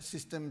torture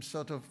system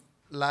sort of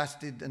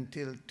lasted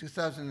until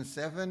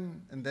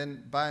 2007, and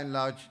then by and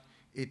large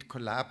it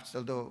collapsed,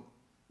 although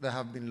there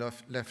have been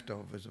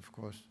leftovers, of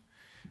course.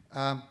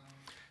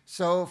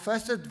 So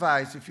first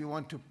advice, if you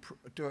want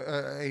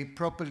a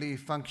properly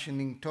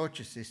functioning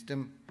torture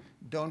system,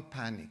 don't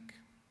panic.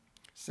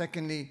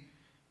 Secondly,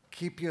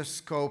 keep your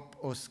scope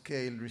or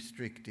scale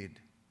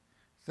restricted.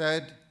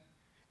 Third,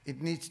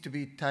 it needs to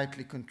be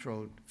tightly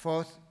controlled.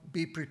 Fourth,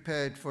 be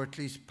prepared for at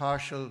least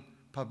partial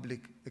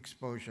public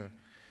exposure.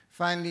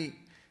 Finally,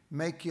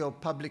 make your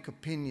public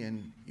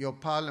opinion, your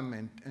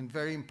parliament, and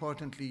very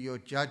importantly, your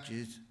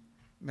judges,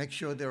 make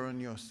sure they're on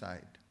your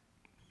side.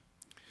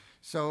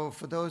 So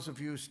for those of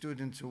you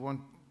students who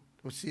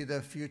see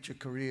their future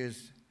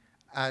careers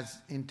as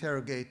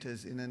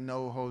interrogators in a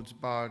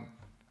no-holds-barred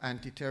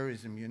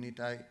anti-terrorism unit,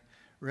 I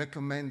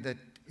recommend that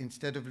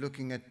instead of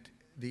looking at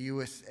the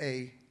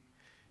USA,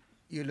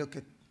 you look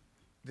at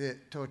the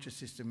torture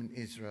system in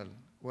Israel,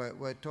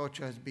 where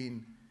torture has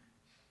been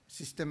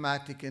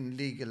systematic and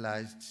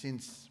legalized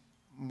since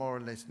more or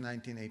less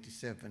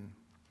 1987.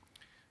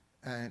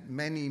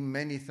 Many,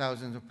 many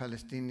thousands of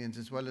Palestinians,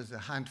 as well as a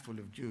handful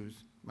of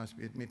Jews, must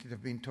be admitted,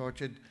 have been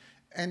tortured,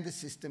 and the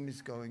system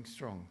is going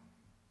strong.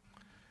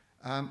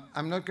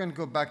 I'm not going to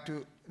go back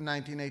to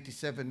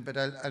 1987, but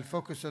I'll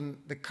focus on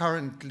the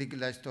current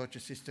legalized torture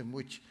system,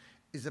 which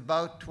is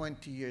about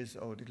 20 years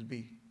old. It'll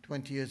be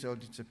 20 years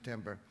old in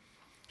September.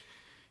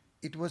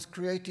 It was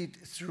created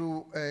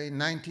through a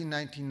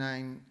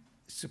 1999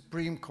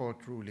 Supreme Court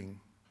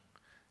ruling.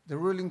 The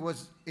ruling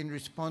was in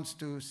response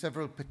to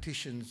several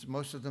petitions,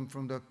 most of them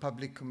from the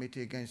Public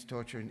Committee Against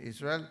Torture in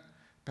Israel,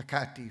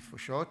 PACATI for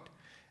short.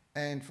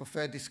 And for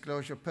fair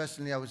disclosure,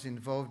 personally, I was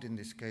involved in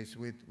this case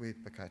with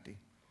PACATI.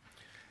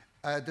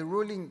 The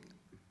ruling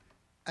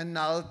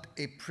annulled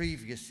a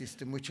previous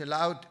system which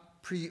allowed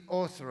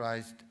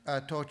pre-authorized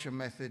torture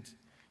methods,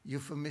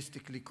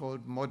 euphemistically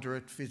called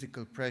moderate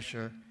physical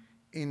pressure,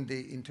 in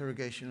the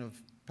interrogation of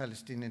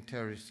Palestinian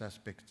terrorist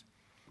suspects.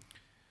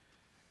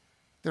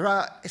 There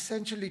are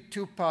essentially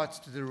two parts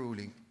to the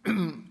ruling.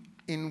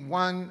 In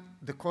one,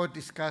 the court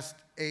discussed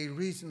a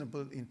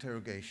reasonable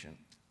interrogation.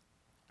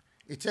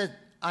 It said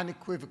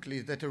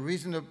unequivocally that a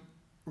reasonable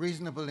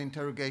reasonable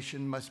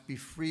interrogation must be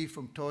free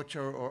from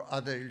torture or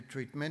other ill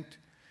treatment,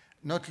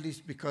 not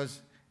least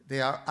because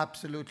they are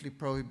absolutely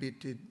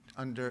prohibited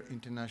under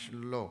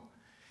international law.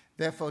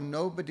 Therefore,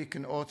 nobody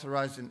can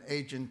authorize an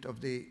agent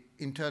of the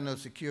Internal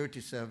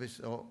Security Service,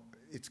 or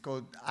it's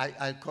called,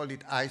 I'll call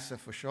it ISA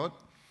for short,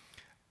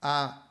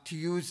 to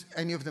use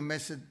any of the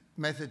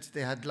methods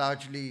they had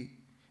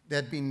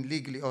been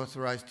legally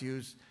authorized to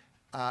use,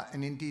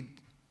 and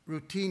indeed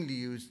routinely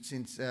used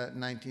since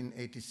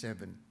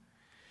 1987.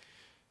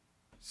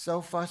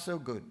 So far, so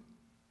good.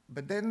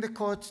 But then the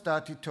court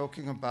started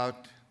talking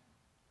about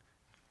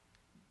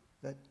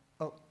that,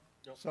 oh,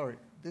 sorry,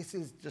 this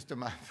is just a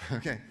map,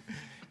 okay.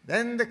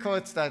 Then the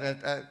court started,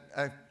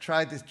 I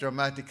tried this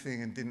dramatic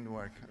thing and didn't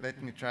work.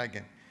 Let me try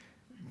again.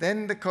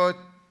 Then the court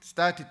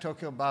started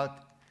talking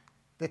about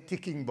the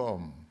ticking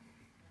bomb.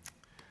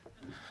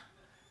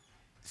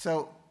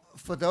 So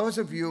for those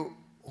of you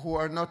who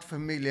are not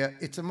familiar,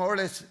 it's a more or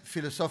less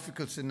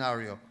philosophical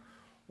scenario.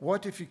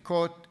 What if you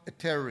caught a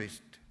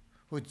terrorist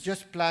who had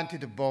just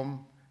planted a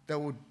bomb that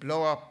would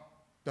blow up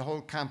the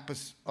whole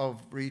campus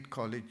of Reed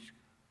College,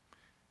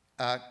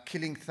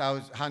 killing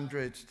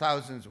hundreds,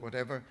 thousands,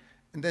 whatever,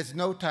 and there's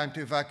no time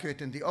to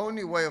evacuate, and the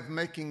only way of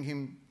making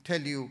him tell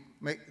you,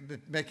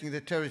 making the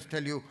terrorist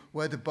tell you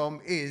where the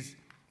bomb is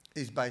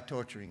by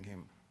torturing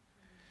him.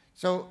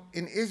 So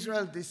in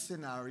Israel, this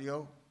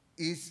scenario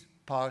is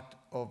part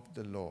of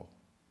the law.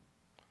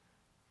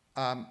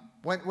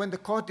 When the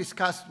court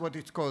discussed what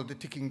it's called the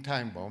ticking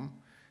time bomb,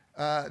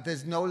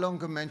 there's no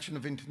longer mention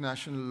of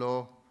international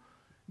law,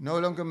 no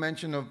longer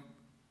mention of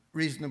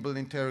reasonable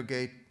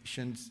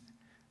interrogations,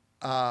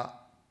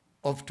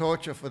 of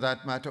torture for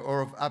that matter,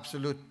 or of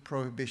absolute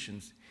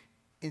prohibitions.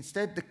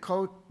 Instead, the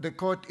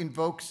court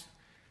invokes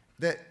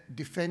the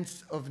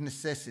defense of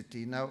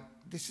necessity. Now,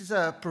 this is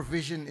a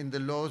provision in the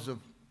laws of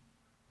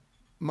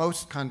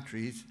most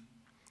countries.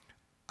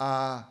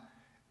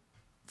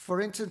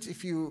 For instance,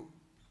 if you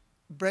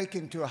break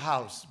into a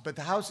house, but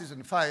the house is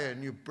on fire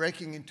and you're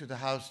breaking into the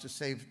house to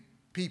save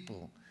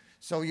people,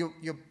 so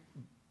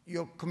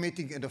you're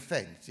committing an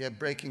offense, you're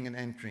breaking and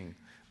entering.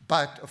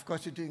 But, of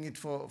course, you're doing it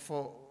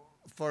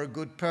for a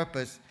good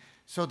purpose.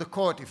 So the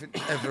court, if it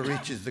ever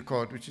reaches the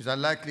court, which is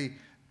unlikely,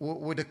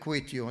 would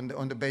acquit you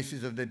on the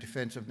basis of the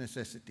defense of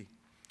necessity.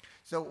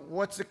 So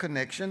what's the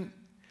connection?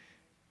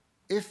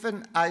 If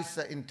an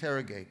ISA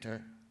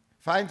interrogator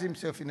finds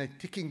himself in a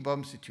ticking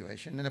bomb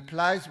situation and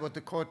applies what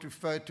the court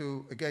referred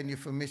to, again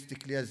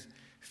euphemistically, as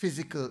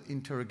physical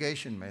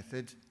interrogation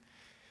methods,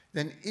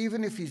 then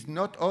even if he's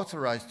not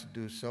authorized to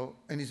do so,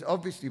 and is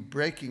obviously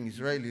breaking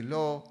Israeli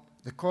law,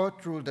 the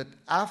court ruled that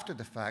after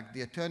the fact,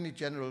 the Attorney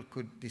General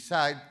could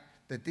decide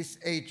that this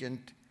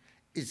agent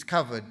is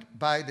covered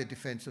by the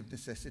defense of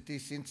necessity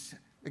since,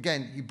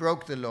 again, he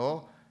broke the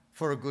law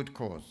for a good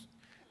cause.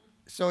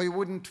 So he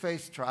wouldn't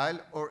face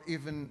trial or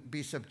even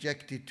be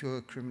subjected to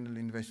a criminal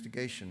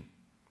investigation.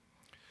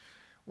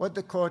 What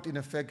the court, in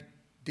effect,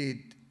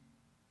 did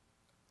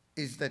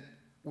is that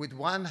with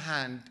one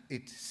hand,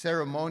 it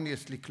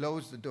ceremoniously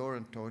closed the door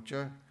on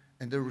torture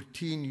and the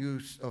routine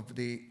use of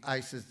the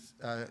ISIS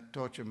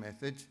torture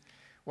methods,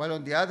 while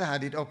on the other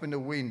hand, it opened a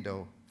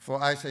window for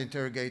ISA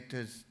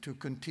interrogators to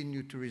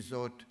continue to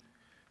resort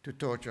to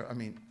torture. I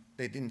mean,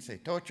 they didn't say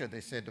torture,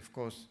 they said, of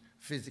course,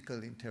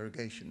 physical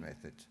interrogation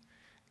methods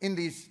in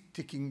these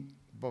ticking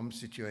bomb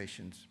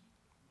situations.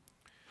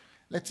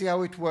 Let's see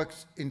how it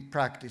works in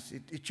practice.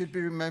 It should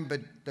be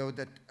remembered, though,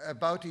 that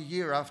about a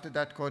year after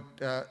that court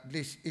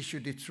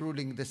issued its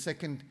ruling, the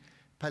second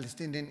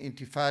Palestinian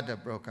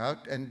Intifada broke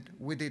out, and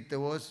with it there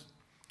was,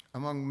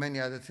 among many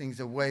other things,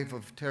 a wave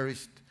of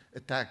terrorist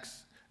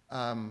attacks,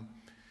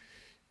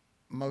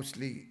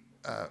 mostly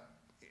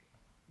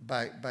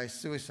by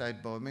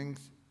suicide bombings,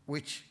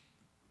 which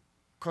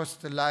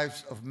cost the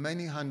lives of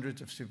many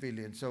hundreds of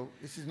civilians. So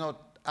this is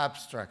not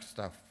abstract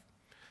stuff.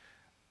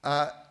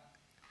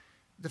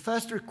 The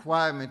first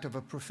requirement of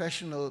a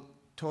professional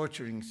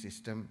torturing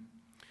system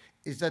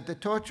is that the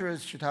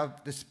torturers should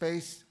have the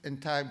space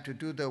and time to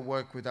do their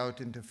work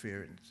without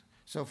interference.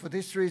 So for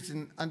this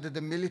reason, under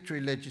the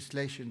military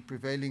legislation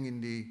prevailing in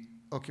the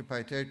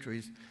occupied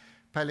territories,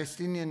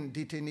 Palestinian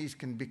detainees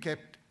can be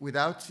kept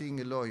without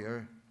seeing a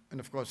lawyer, and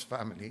of course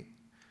family,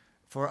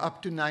 for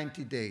up to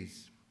 90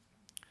 days.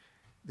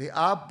 They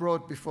are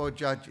brought before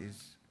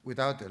judges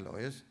without their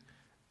lawyers,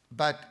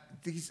 but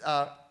these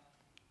are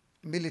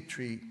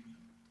military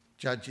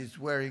judges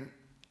wearing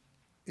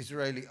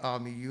Israeli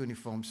army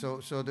uniforms.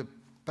 So the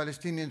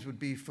Palestinians would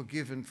be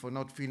forgiven for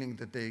not feeling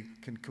that they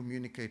can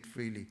communicate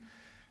freely.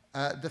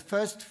 The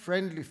first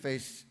friendly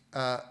face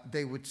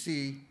they would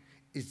see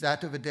is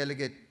that of a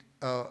delegate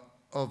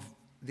of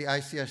the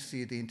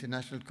ICRC, the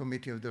International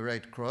Committee of the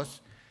Red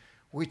Cross,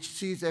 which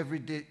sees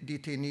every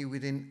detainee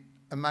within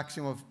a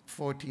maximum of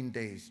 14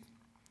 days.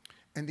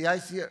 And the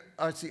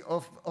ICRC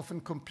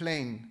often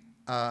complain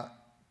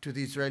to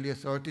the Israeli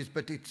authorities,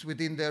 but it's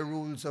within their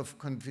rules of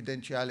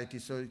confidentiality.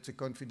 So it's a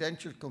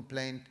confidential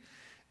complaint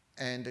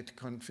and a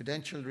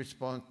confidential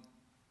response.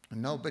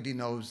 Nobody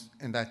knows,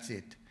 and that's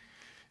it.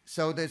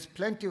 So there's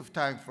plenty of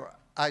time for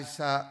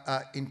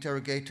ISA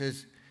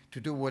interrogators to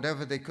do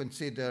whatever they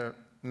consider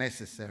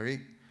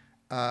necessary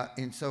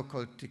in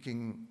so-called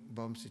ticking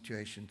bomb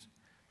situations.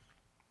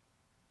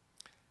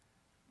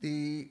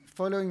 The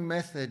following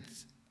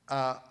methods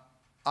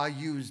are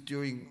used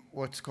during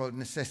what's called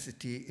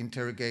necessity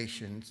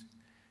interrogations,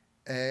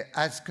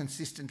 as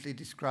consistently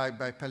described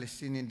by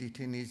Palestinian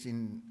detainees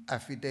in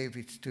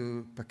affidavits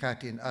to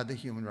Pakati and other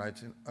human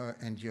rights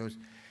NGOs.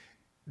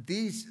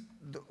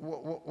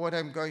 What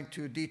I'm going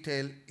to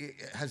detail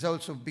has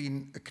also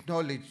been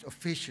acknowledged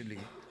officially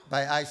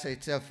by ISA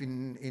itself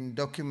in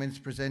documents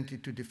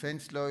presented to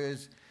defense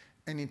lawyers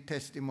and in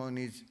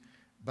testimonies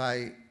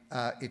by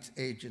its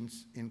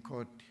agents in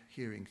court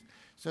hearings.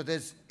 So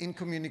there's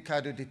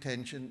incommunicado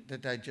detention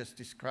that I just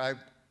described.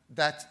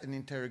 That's an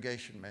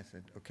interrogation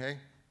method, okay?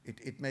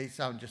 It may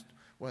sound just,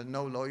 well,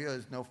 no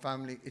lawyers, no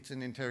family. It's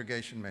an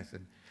interrogation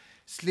method.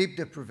 Sleep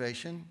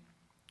deprivation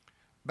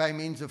by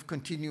means of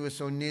continuous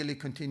or nearly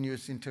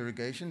continuous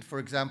interrogation. For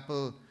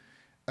example,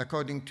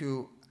 according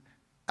to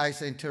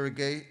ISA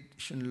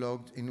interrogation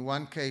logs, in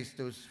one case,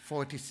 there was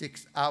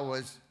 46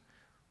 hours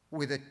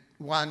with a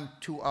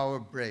 1-2-hour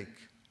break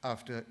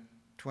after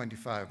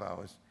 25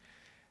 hours.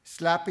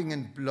 Slapping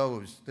and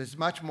blows. There's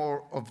much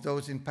more of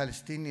those in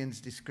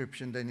Palestinians'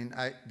 description than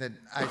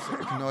ISA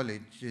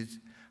acknowledges.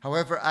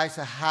 However,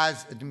 ISA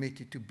has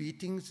admitted to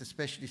beatings,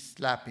 especially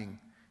slapping,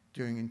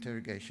 during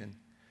interrogation.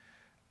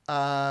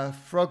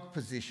 Frog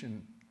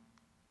position.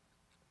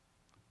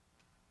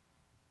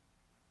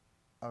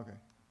 Okay.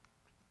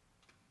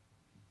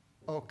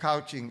 Or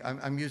couching.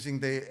 I'm using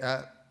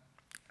the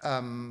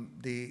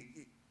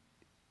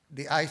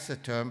ISA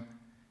term.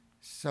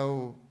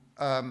 So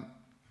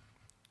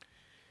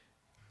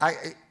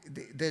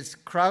there's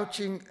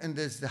crouching and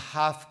there's the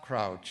half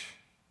crouch.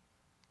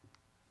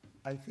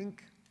 I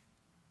think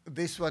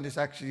this one is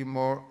actually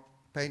more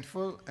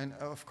painful, and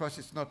of course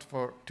it's not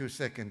for 2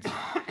 seconds.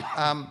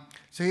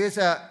 So here's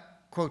a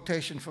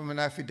quotation from an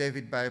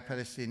affidavit by a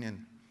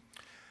Palestinian.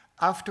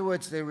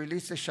 Afterwards, they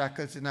released the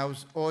shackles and I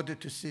was ordered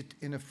to sit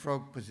in a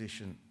frog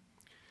position,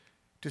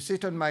 to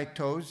sit on my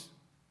toes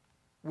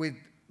with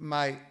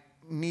my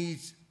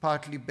knees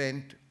partly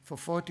bent for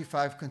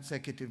 45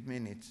 consecutive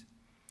minutes.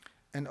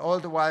 And all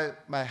the while,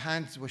 my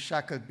hands were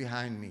shackled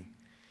behind me.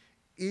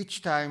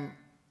 Each time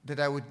that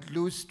I would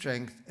lose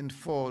strength and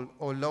fall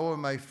or lower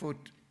my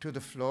foot to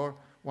the floor,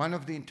 one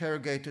of the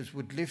interrogators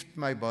would lift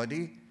my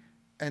body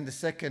and the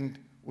second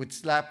would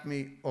slap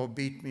me or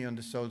beat me on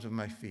the soles of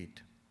my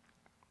feet.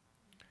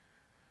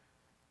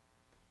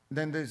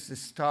 Then there's the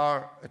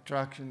star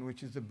attraction,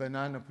 which is the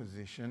banana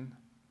position.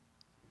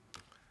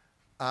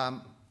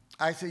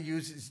 ISA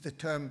uses the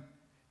term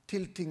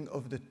tilting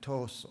of the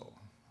torso,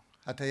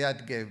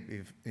 hatayat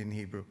gev in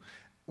Hebrew,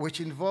 which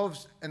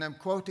involves, and I'm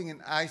quoting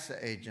an ISA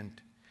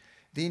agent,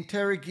 the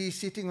interrogee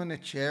sitting on a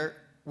chair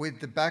with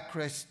the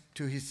backrest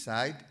to his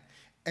side,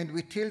 and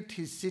we tilt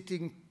his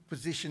sitting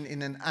position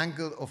in an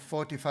angle of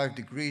 45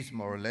 degrees,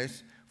 more or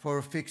less, for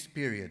a fixed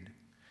period.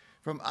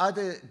 From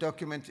other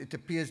documents, it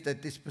appears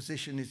that this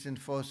position is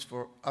enforced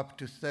for up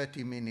to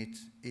 30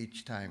 minutes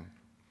each time.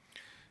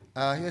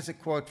 Here's a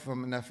quote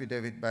from an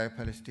affidavit by a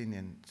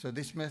Palestinian. So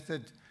this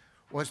method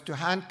was to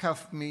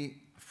handcuff me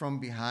from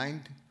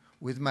behind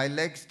with my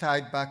legs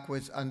tied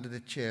backwards under the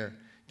chair.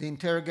 The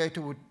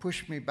interrogator would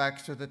push me back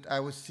so that I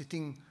was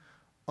sitting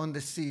on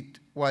the seat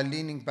while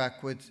leaning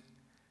backwards,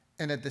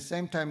 and at the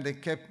same time they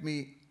kept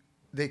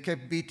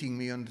beating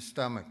me on the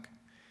stomach.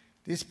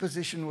 This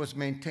position was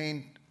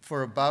maintained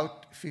for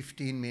about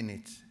 15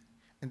 minutes.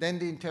 And then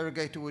the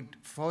interrogator would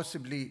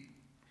forcibly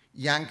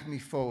yank me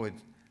forward.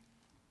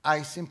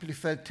 I simply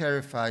felt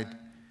terrified,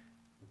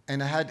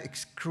 and I had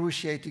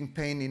excruciating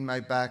pain in my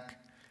back,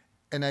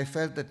 and I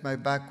felt that my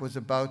back was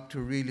about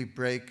to really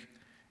break,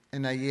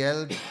 and I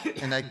yelled,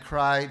 and I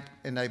cried,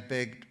 and I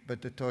begged,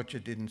 but the torture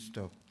didn't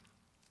stop.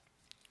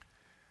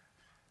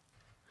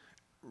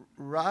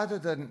 Rather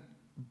than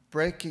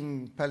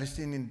breaking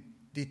Palestinian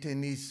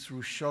detainees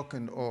through shock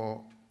and awe,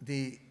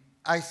 the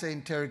ISA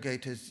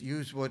interrogators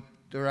use what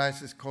Darius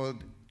has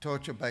called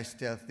torture by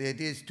stealth. The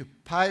idea is to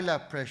pile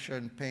up pressure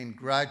and pain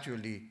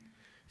gradually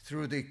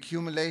through the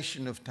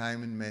accumulation of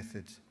time and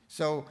methods.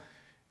 So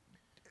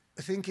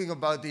thinking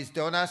about this,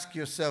 don't ask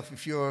yourself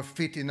if you're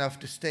fit enough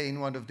to stay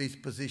in one of these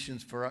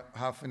positions for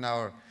half an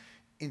hour.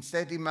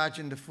 Instead,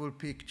 imagine the full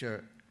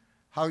picture,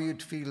 how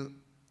you'd feel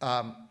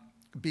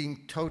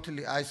being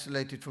totally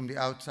isolated from the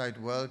outside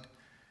world,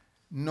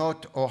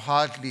 not or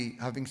hardly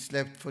having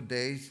slept for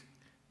days,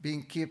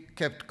 being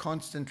kept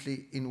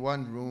constantly in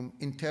one room,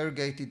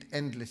 interrogated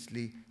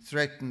endlessly,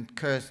 threatened,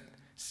 cursed,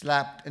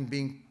 slapped, and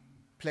being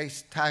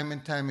placed time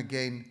and time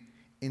again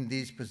in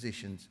these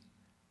positions,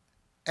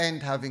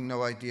 and having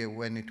no idea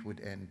when it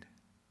would end.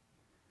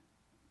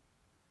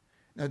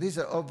 Now, these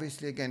are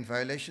obviously, again,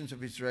 violations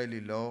of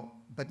Israeli law,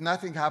 but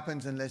nothing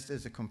happens unless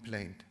there's a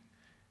complaint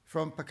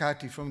from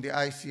Pakati, from the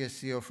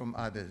ICSC, or from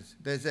others.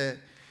 There's a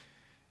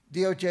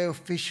DOJ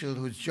official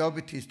whose job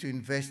it is to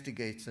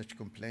investigate such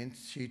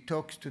complaints. She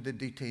talks to the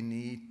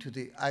detainee, to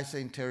the ISA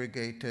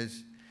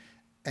interrogators,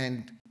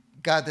 and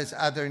gathers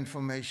other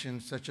information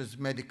such as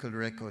medical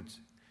records.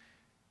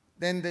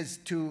 Then there's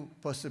two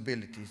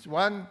possibilities.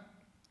 One,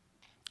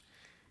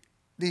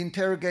 the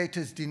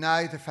interrogators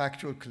deny the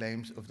factual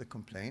claims of the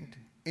complaint,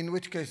 in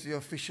which case the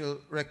official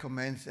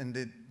recommends and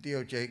the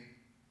DOJ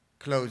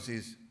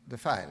closes the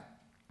file.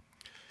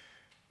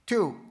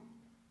 Two,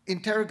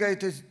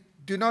 interrogators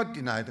do not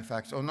deny the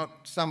facts, or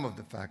not some of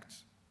the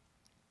facts.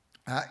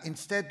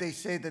 Instead, they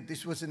say that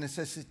this was a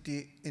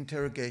necessity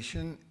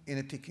interrogation in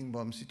a ticking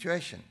bomb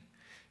situation.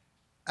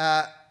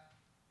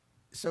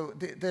 So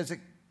there's a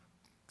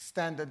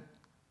standard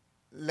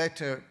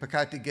letter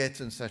Pacati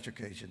gets on such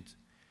occasions.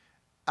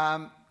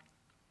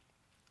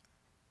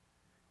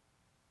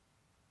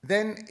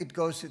 Then it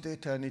goes to the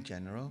Attorney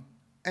General,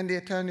 and the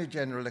Attorney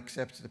General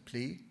accepts the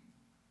plea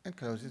and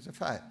closes the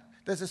file.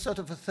 There's a sort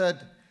of a third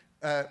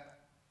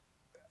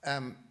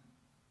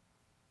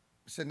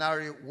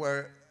scenario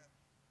where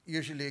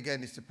usually,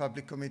 again, it's the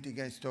Public Committee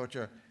Against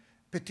Torture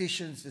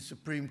petitions the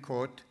Supreme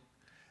Court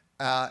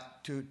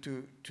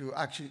to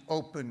actually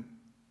open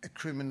a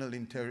criminal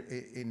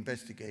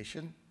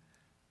investigation.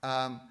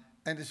 And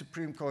the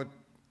Supreme Court,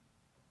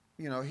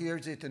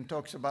 hears it and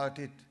talks about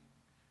it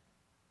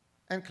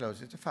and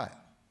closes the file.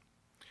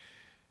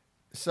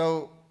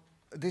 So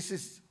this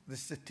is the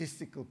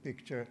statistical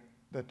picture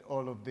that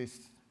all of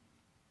this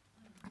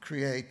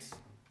creates.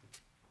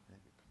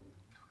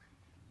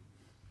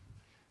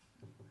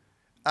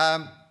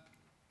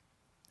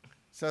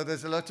 So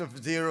there's a lot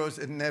of zeros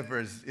and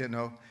nevers,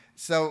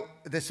 So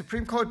the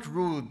Supreme Court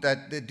ruled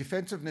that the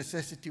defense of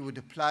necessity would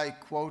apply,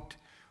 quote,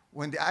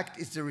 when the act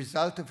is the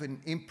result of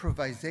an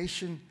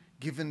improvisation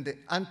given the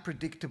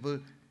unpredictable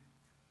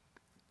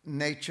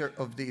nature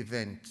of the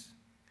event.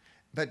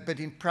 But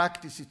in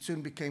practice, it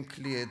soon became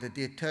clear that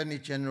the Attorney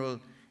General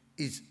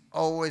is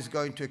always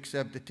going to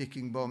accept the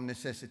ticking bomb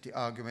necessity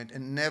argument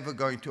and never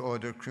going to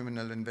order a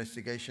criminal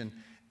investigation,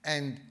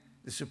 and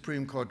the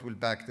Supreme Court will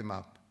back them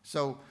up.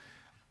 So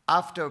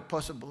after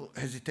possible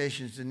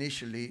hesitations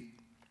initially,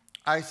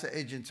 ISA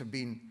agents have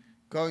been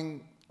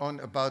going on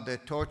about their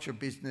torture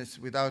business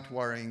without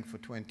worrying for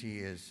 20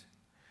 years.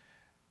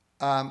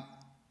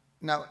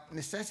 Now,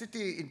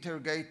 necessity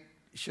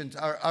interrogations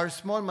are a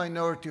small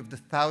minority of the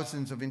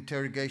thousands of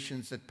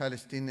interrogations that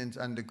Palestinians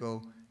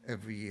undergo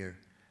every year.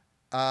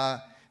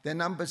 Their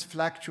numbers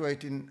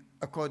fluctuate in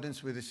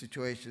accordance with the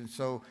situation.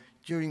 So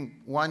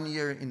during 1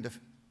 year in the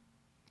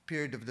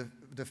period of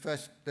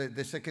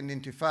the second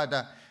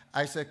Intifada,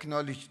 ISA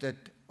acknowledged that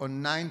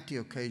on 90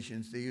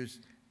 occasions they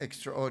used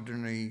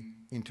extraordinary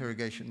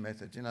interrogation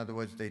methods. In other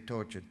words, they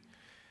tortured.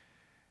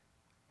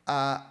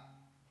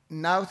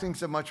 Now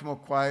things are much more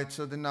quiet,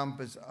 so the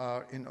numbers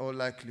are in all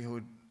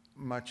likelihood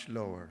much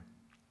lower.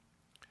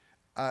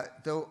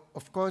 Though,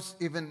 of course,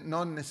 even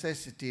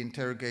non-necessity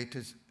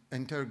interrogations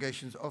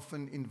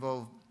often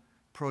involve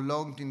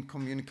prolonged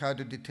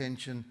incommunicado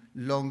detention,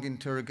 long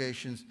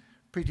interrogations,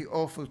 pretty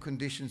awful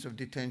conditions of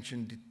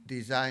detention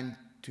designed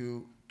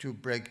to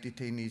break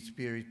detainees'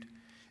 spirit.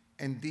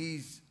 And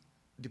these,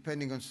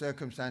 depending on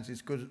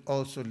circumstances, could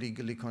also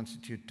legally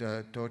constitute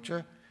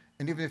torture.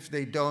 And even if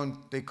they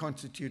don't, they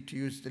constitute, to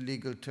use the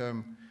legal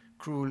term,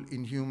 cruel,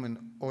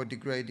 inhuman, or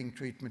degrading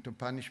treatment or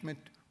punishment,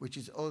 which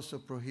is also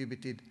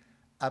prohibited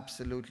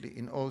absolutely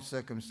in all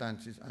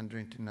circumstances under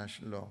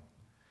international law.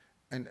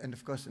 And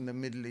of course, in the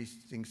Middle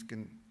East, things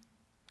can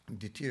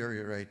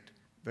deteriorate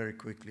very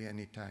quickly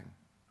any time.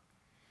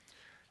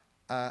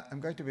 I'm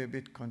going to be a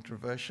bit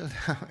controversial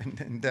now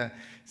and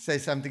say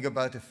something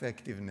about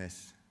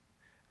effectiveness.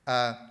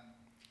 I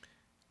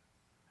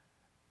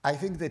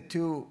think the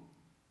two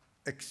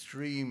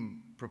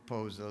extreme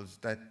proposals,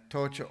 that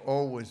torture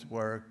always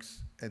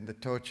works and the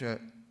torture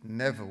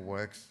never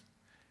works,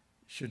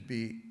 should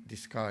be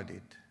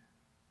discarded.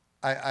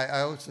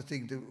 I also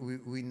think that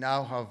we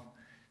now have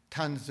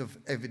tons of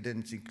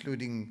evidence,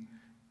 including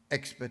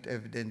expert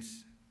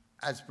evidence,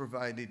 as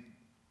provided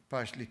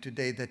partially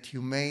today, that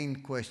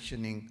humane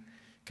questioning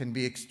can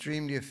be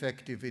extremely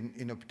effective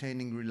in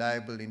obtaining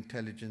reliable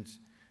intelligence,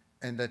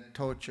 and that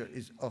torture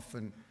is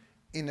often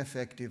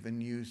ineffective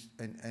and used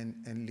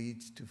and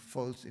leads to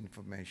false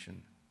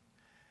information.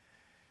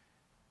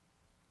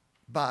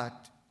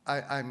 But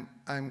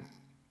I'm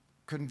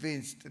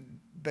convinced,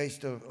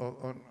 based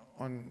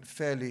on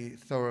fairly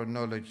thorough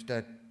knowledge,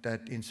 that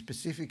in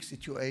specific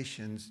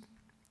situations,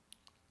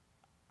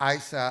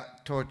 ISA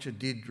torture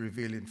did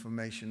reveal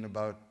information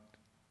about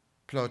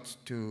plots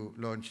to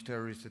launch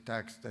terrorist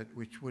attacks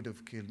which would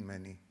have killed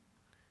many.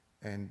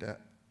 And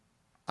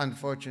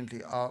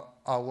unfortunately,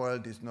 our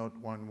world is not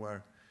one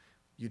where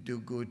you do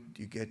good,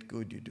 you get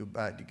good, you do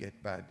bad, you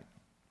get bad.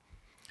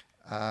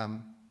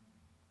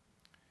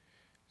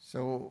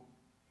 So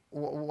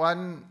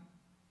one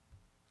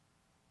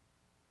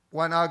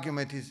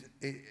argument is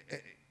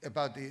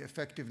about the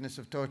effectiveness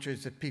of torture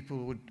is that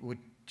people would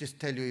just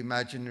tell you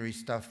imaginary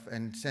stuff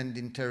and send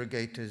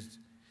interrogators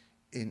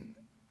in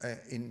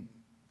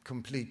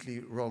completely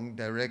wrong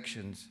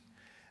directions.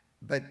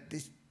 But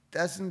this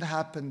doesn't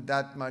happen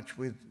that much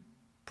with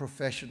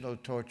professional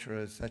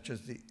torturers such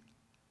as the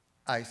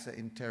ISA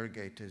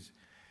interrogators.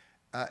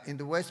 In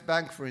the West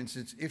Bank, for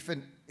instance, if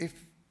an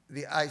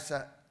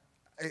ISA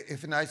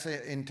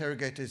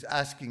interrogator is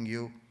asking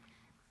you,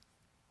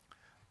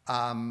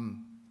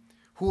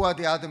 who are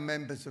the other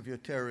members of your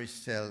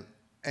terrorist cell,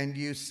 and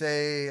you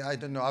say, I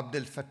don't know,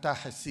 Abdel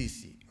Fattah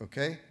al-Sisi,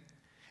 okay?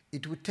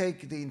 It would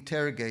take the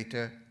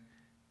interrogator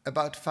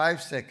about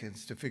 5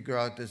 seconds to figure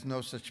out there's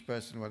no such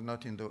person, well,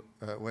 not in the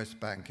West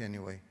Bank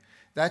anyway.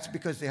 That's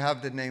because they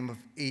have the name of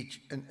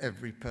each and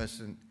every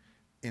person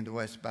in the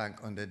West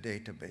Bank on their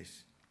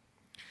database.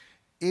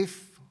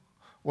 If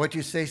what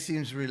you say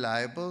seems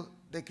reliable,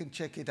 they can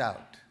check it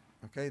out,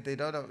 okay? They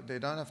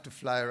don't have to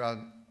fly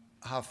around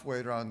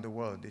halfway around the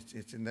world.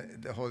 It's in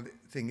the whole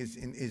thing is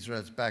in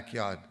Israel's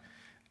backyard.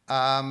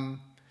 And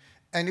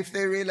if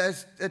they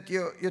realize that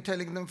you're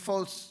telling them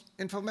false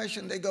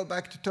information, they go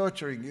back to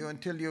torturing you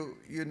until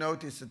you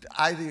notice that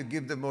either you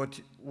give them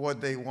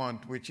what they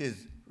want, which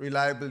is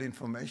reliable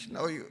information,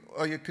 or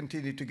you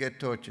continue to get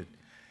tortured.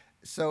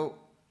 So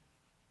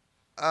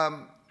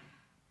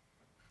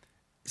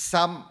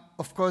some,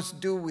 of course,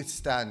 do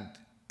withstand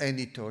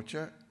any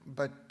torture,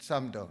 but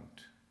some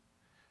don't.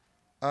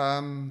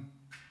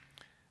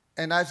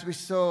 And as we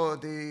saw,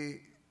 the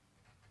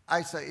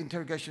ISA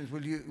interrogations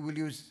will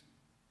use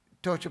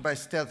torture by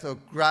stealth or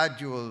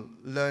gradual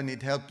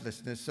learned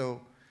helplessness,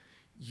 so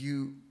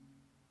you're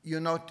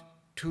not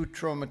too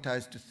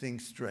traumatized to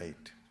think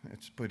straight.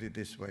 Let's put it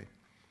this way.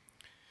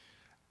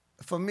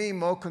 For me,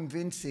 more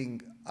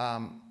convincing,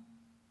 on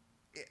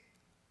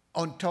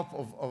top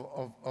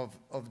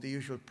of the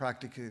usual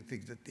practical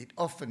things that it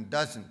often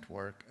doesn't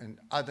work, and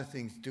other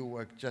things do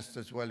work just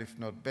as well, if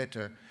not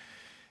better,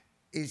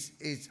 is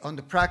on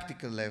the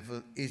practical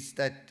level, is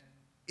that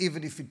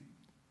even if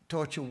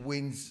torture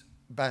wins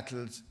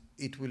battles,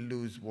 it will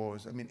lose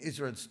wars. I mean,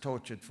 Israel's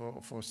tortured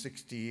for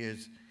 60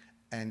 years,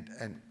 and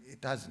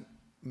it hasn't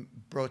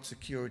brought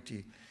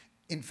security.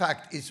 In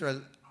fact,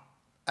 Israel,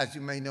 as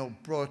you may know,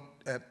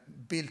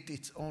 built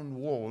its own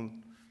wall,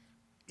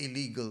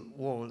 illegal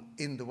wall,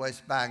 in the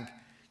West Bank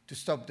to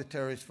stop the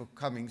terrorists from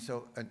coming.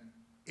 So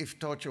if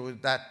torture was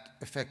that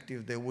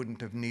effective, they wouldn't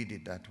have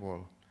needed that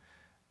wall.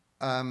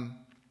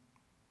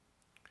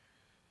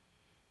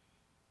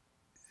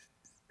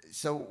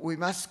 So we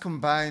must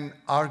combine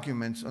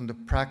arguments on the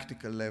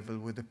practical level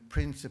with a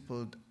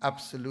principled,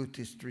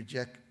 absolutist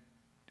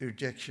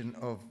rejection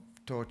of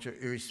torture,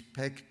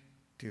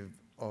 irrespective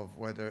of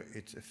whether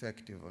it's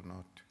effective or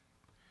not.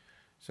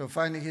 So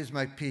finally, here's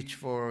my pitch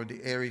for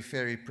the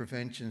airy-fairy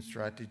prevention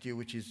strategy,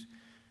 which is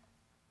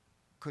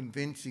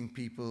convincing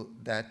people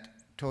that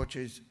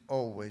torture is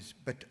always,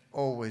 but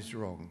always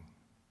wrong.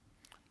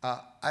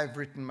 I've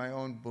written my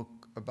own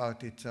book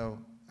about it, so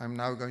I'm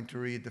now going to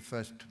read the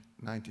first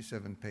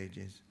 97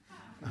 pages,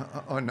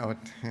 or not.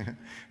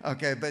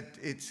 Okay, but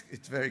it's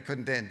very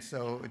condensed,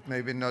 so it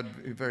may be not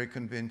very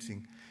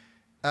convincing.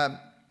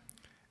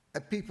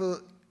 People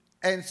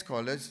and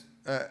scholars,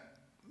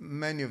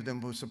 many of them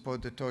who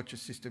support the torture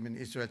system in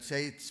Israel,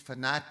 say it's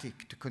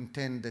fanatic to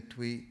contend that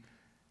we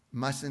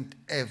mustn't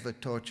ever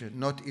torture,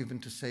 not even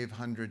to save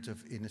hundreds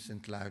of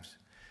innocent lives.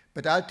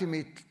 But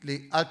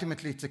ultimately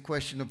it's a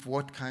question of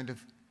what kind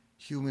of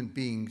human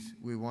beings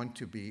we want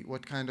to be,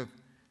 what kind of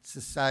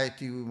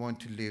society we want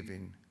to live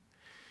in.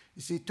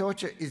 You see,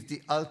 torture is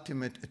the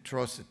ultimate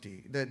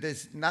atrocity.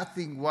 There's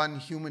nothing one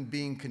human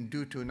being can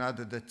do to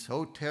another that's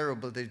so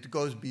terrible that it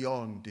goes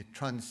beyond, it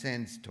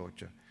transcends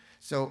torture.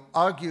 So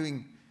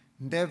arguing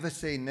never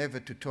say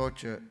never to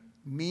torture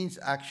means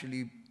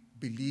actually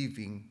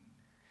believing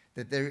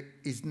that there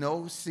is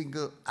no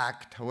single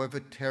act, however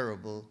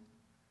terrible,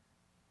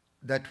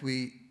 that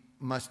we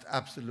must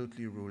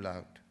absolutely rule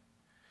out.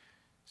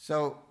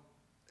 So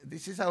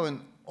this is how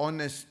an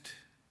honest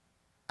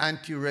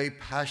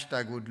anti-rape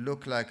hashtag would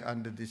look like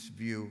under this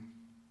view.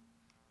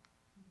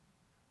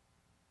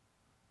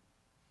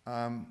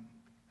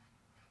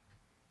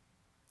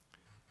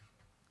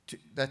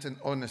 That's an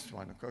honest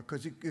one,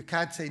 because you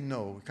can't say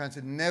no. You can't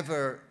say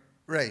never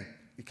rape.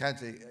 You can't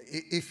say,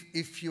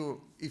 if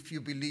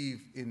you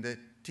believe in the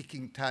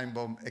ticking time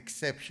bomb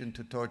exception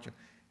to torture,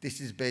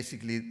 this is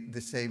basically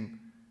the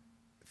same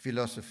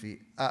philosophy.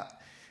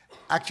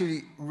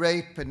 Actually,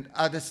 rape and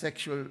other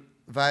sexual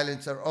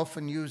violence are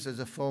often used as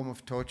a form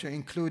of torture,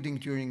 including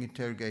during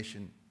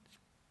interrogation.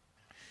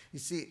 You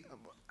see,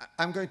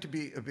 I'm going to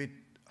be a bit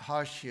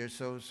harsh here,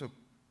 so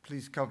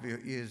please cover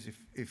your ears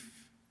if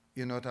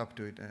you're not up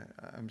to it.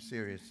 I'm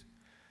serious.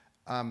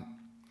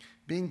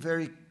 Being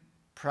very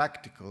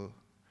practical,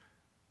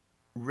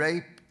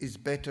 rape is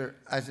better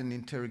as an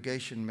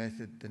interrogation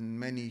method than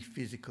many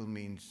physical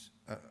means,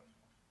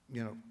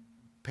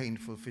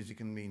 painful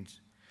physical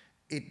means.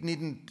 It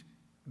needn't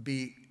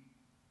be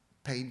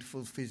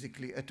painful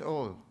physically at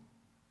all.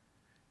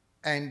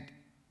 And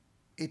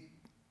it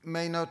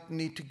may not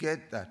need to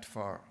get that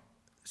far.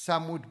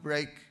 Some would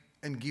break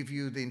and give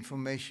you the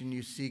information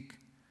you seek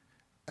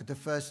at the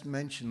first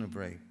mention of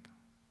rape.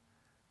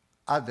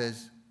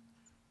 Others,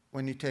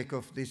 when you take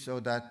off this or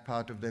that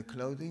part of their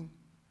clothing.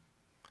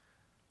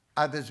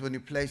 Others, when you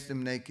place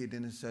them naked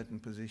in a certain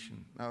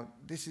position. Now,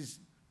 this is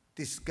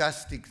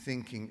disgusting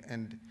thinking,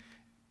 and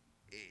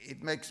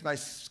it makes my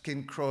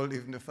skin crawl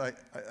even if I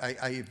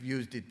have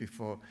used it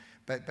before.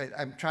 But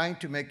I'm trying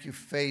to make you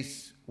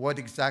face what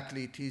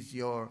exactly it is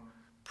you're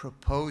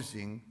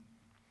proposing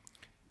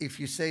if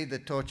you say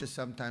that torture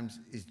sometimes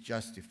is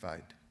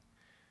justified.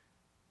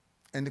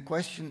 And the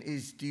question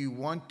is, do you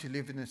want to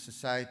live in a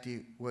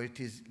society where it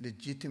is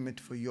legitimate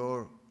for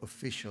your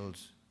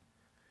officials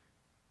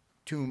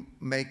to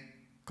make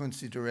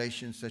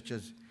considerations such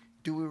as,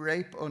 do we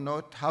rape or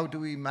not? How do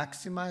we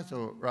maximize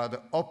or rather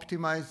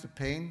optimize the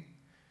pain?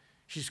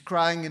 She's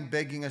crying and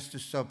begging us to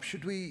stop.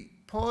 Should we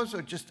pause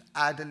or just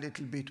add a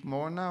little bit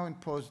more now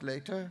and pause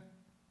later?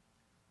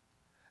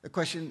 A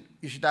question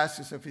you should ask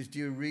yourself is, do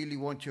you really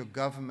want your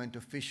government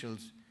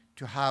officials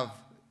to have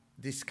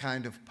this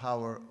kind of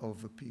power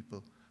over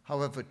people,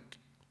 however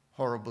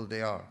horrible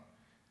they are?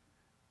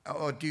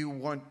 Or do you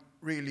want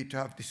really to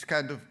have this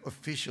kind of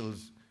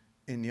officials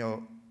in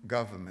your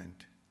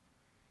government?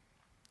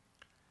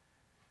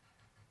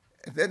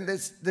 And then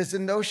there's a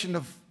notion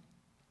of,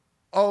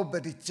 oh,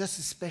 but it's just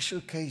a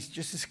special case,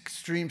 just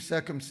extreme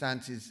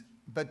circumstances.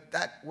 But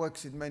that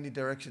works in many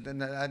directions.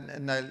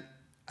 And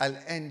I'll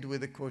end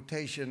with a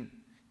quotation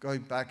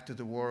going back to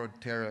the war on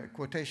terror, a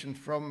quotation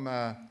from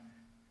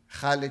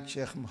Khalid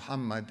Sheikh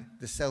Mohammed,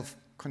 the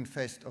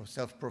self-confessed or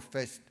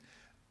self-professed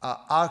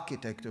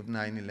architect of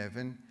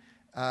 9/11.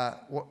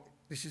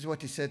 This is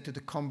what he said to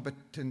the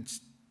Combatant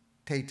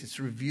Status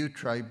Review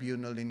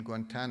Tribunal in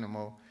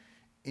Guantanamo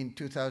in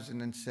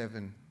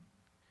 2007.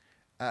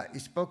 He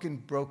spoke in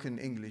broken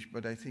English,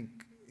 but I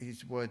think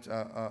his words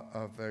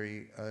are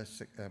very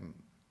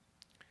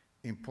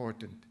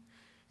important.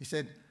 He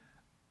said,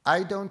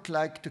 "I don't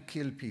like to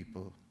kill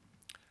people.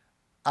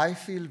 I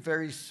feel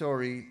very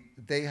sorry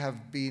they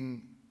have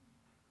been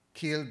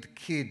killed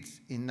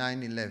kids in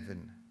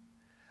 9/11.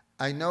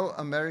 I know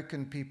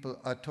American people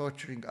are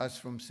torturing us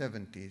from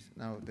 70s.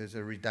 Now there's a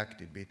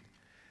redacted bit.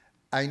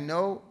 I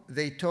know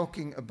they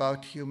talking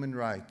about human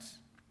rights.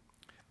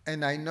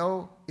 And I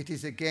know it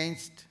is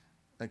against,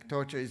 like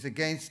torture is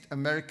against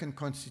American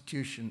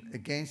Constitution,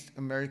 against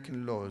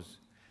American laws.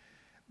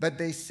 But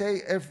they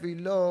say every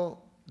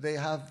law they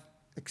have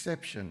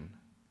exception.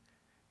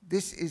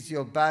 This is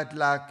your bad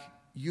luck.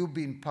 You've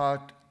been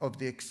part of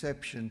the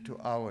exception to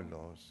our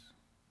laws."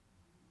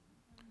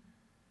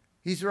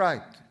 He's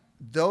right.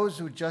 Those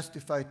who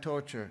justify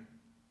torture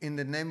in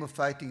the name of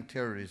fighting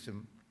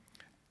terrorism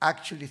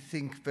actually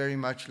think very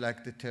much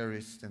like the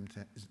terrorists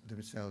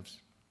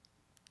themselves.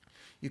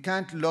 You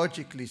can't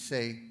logically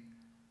say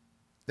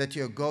that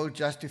your goal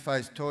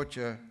justifies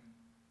torture,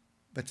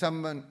 but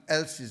someone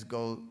else's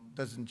goal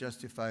doesn't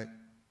justify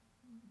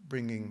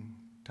bringing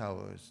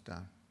towers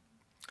down.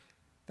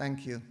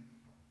 Thank you.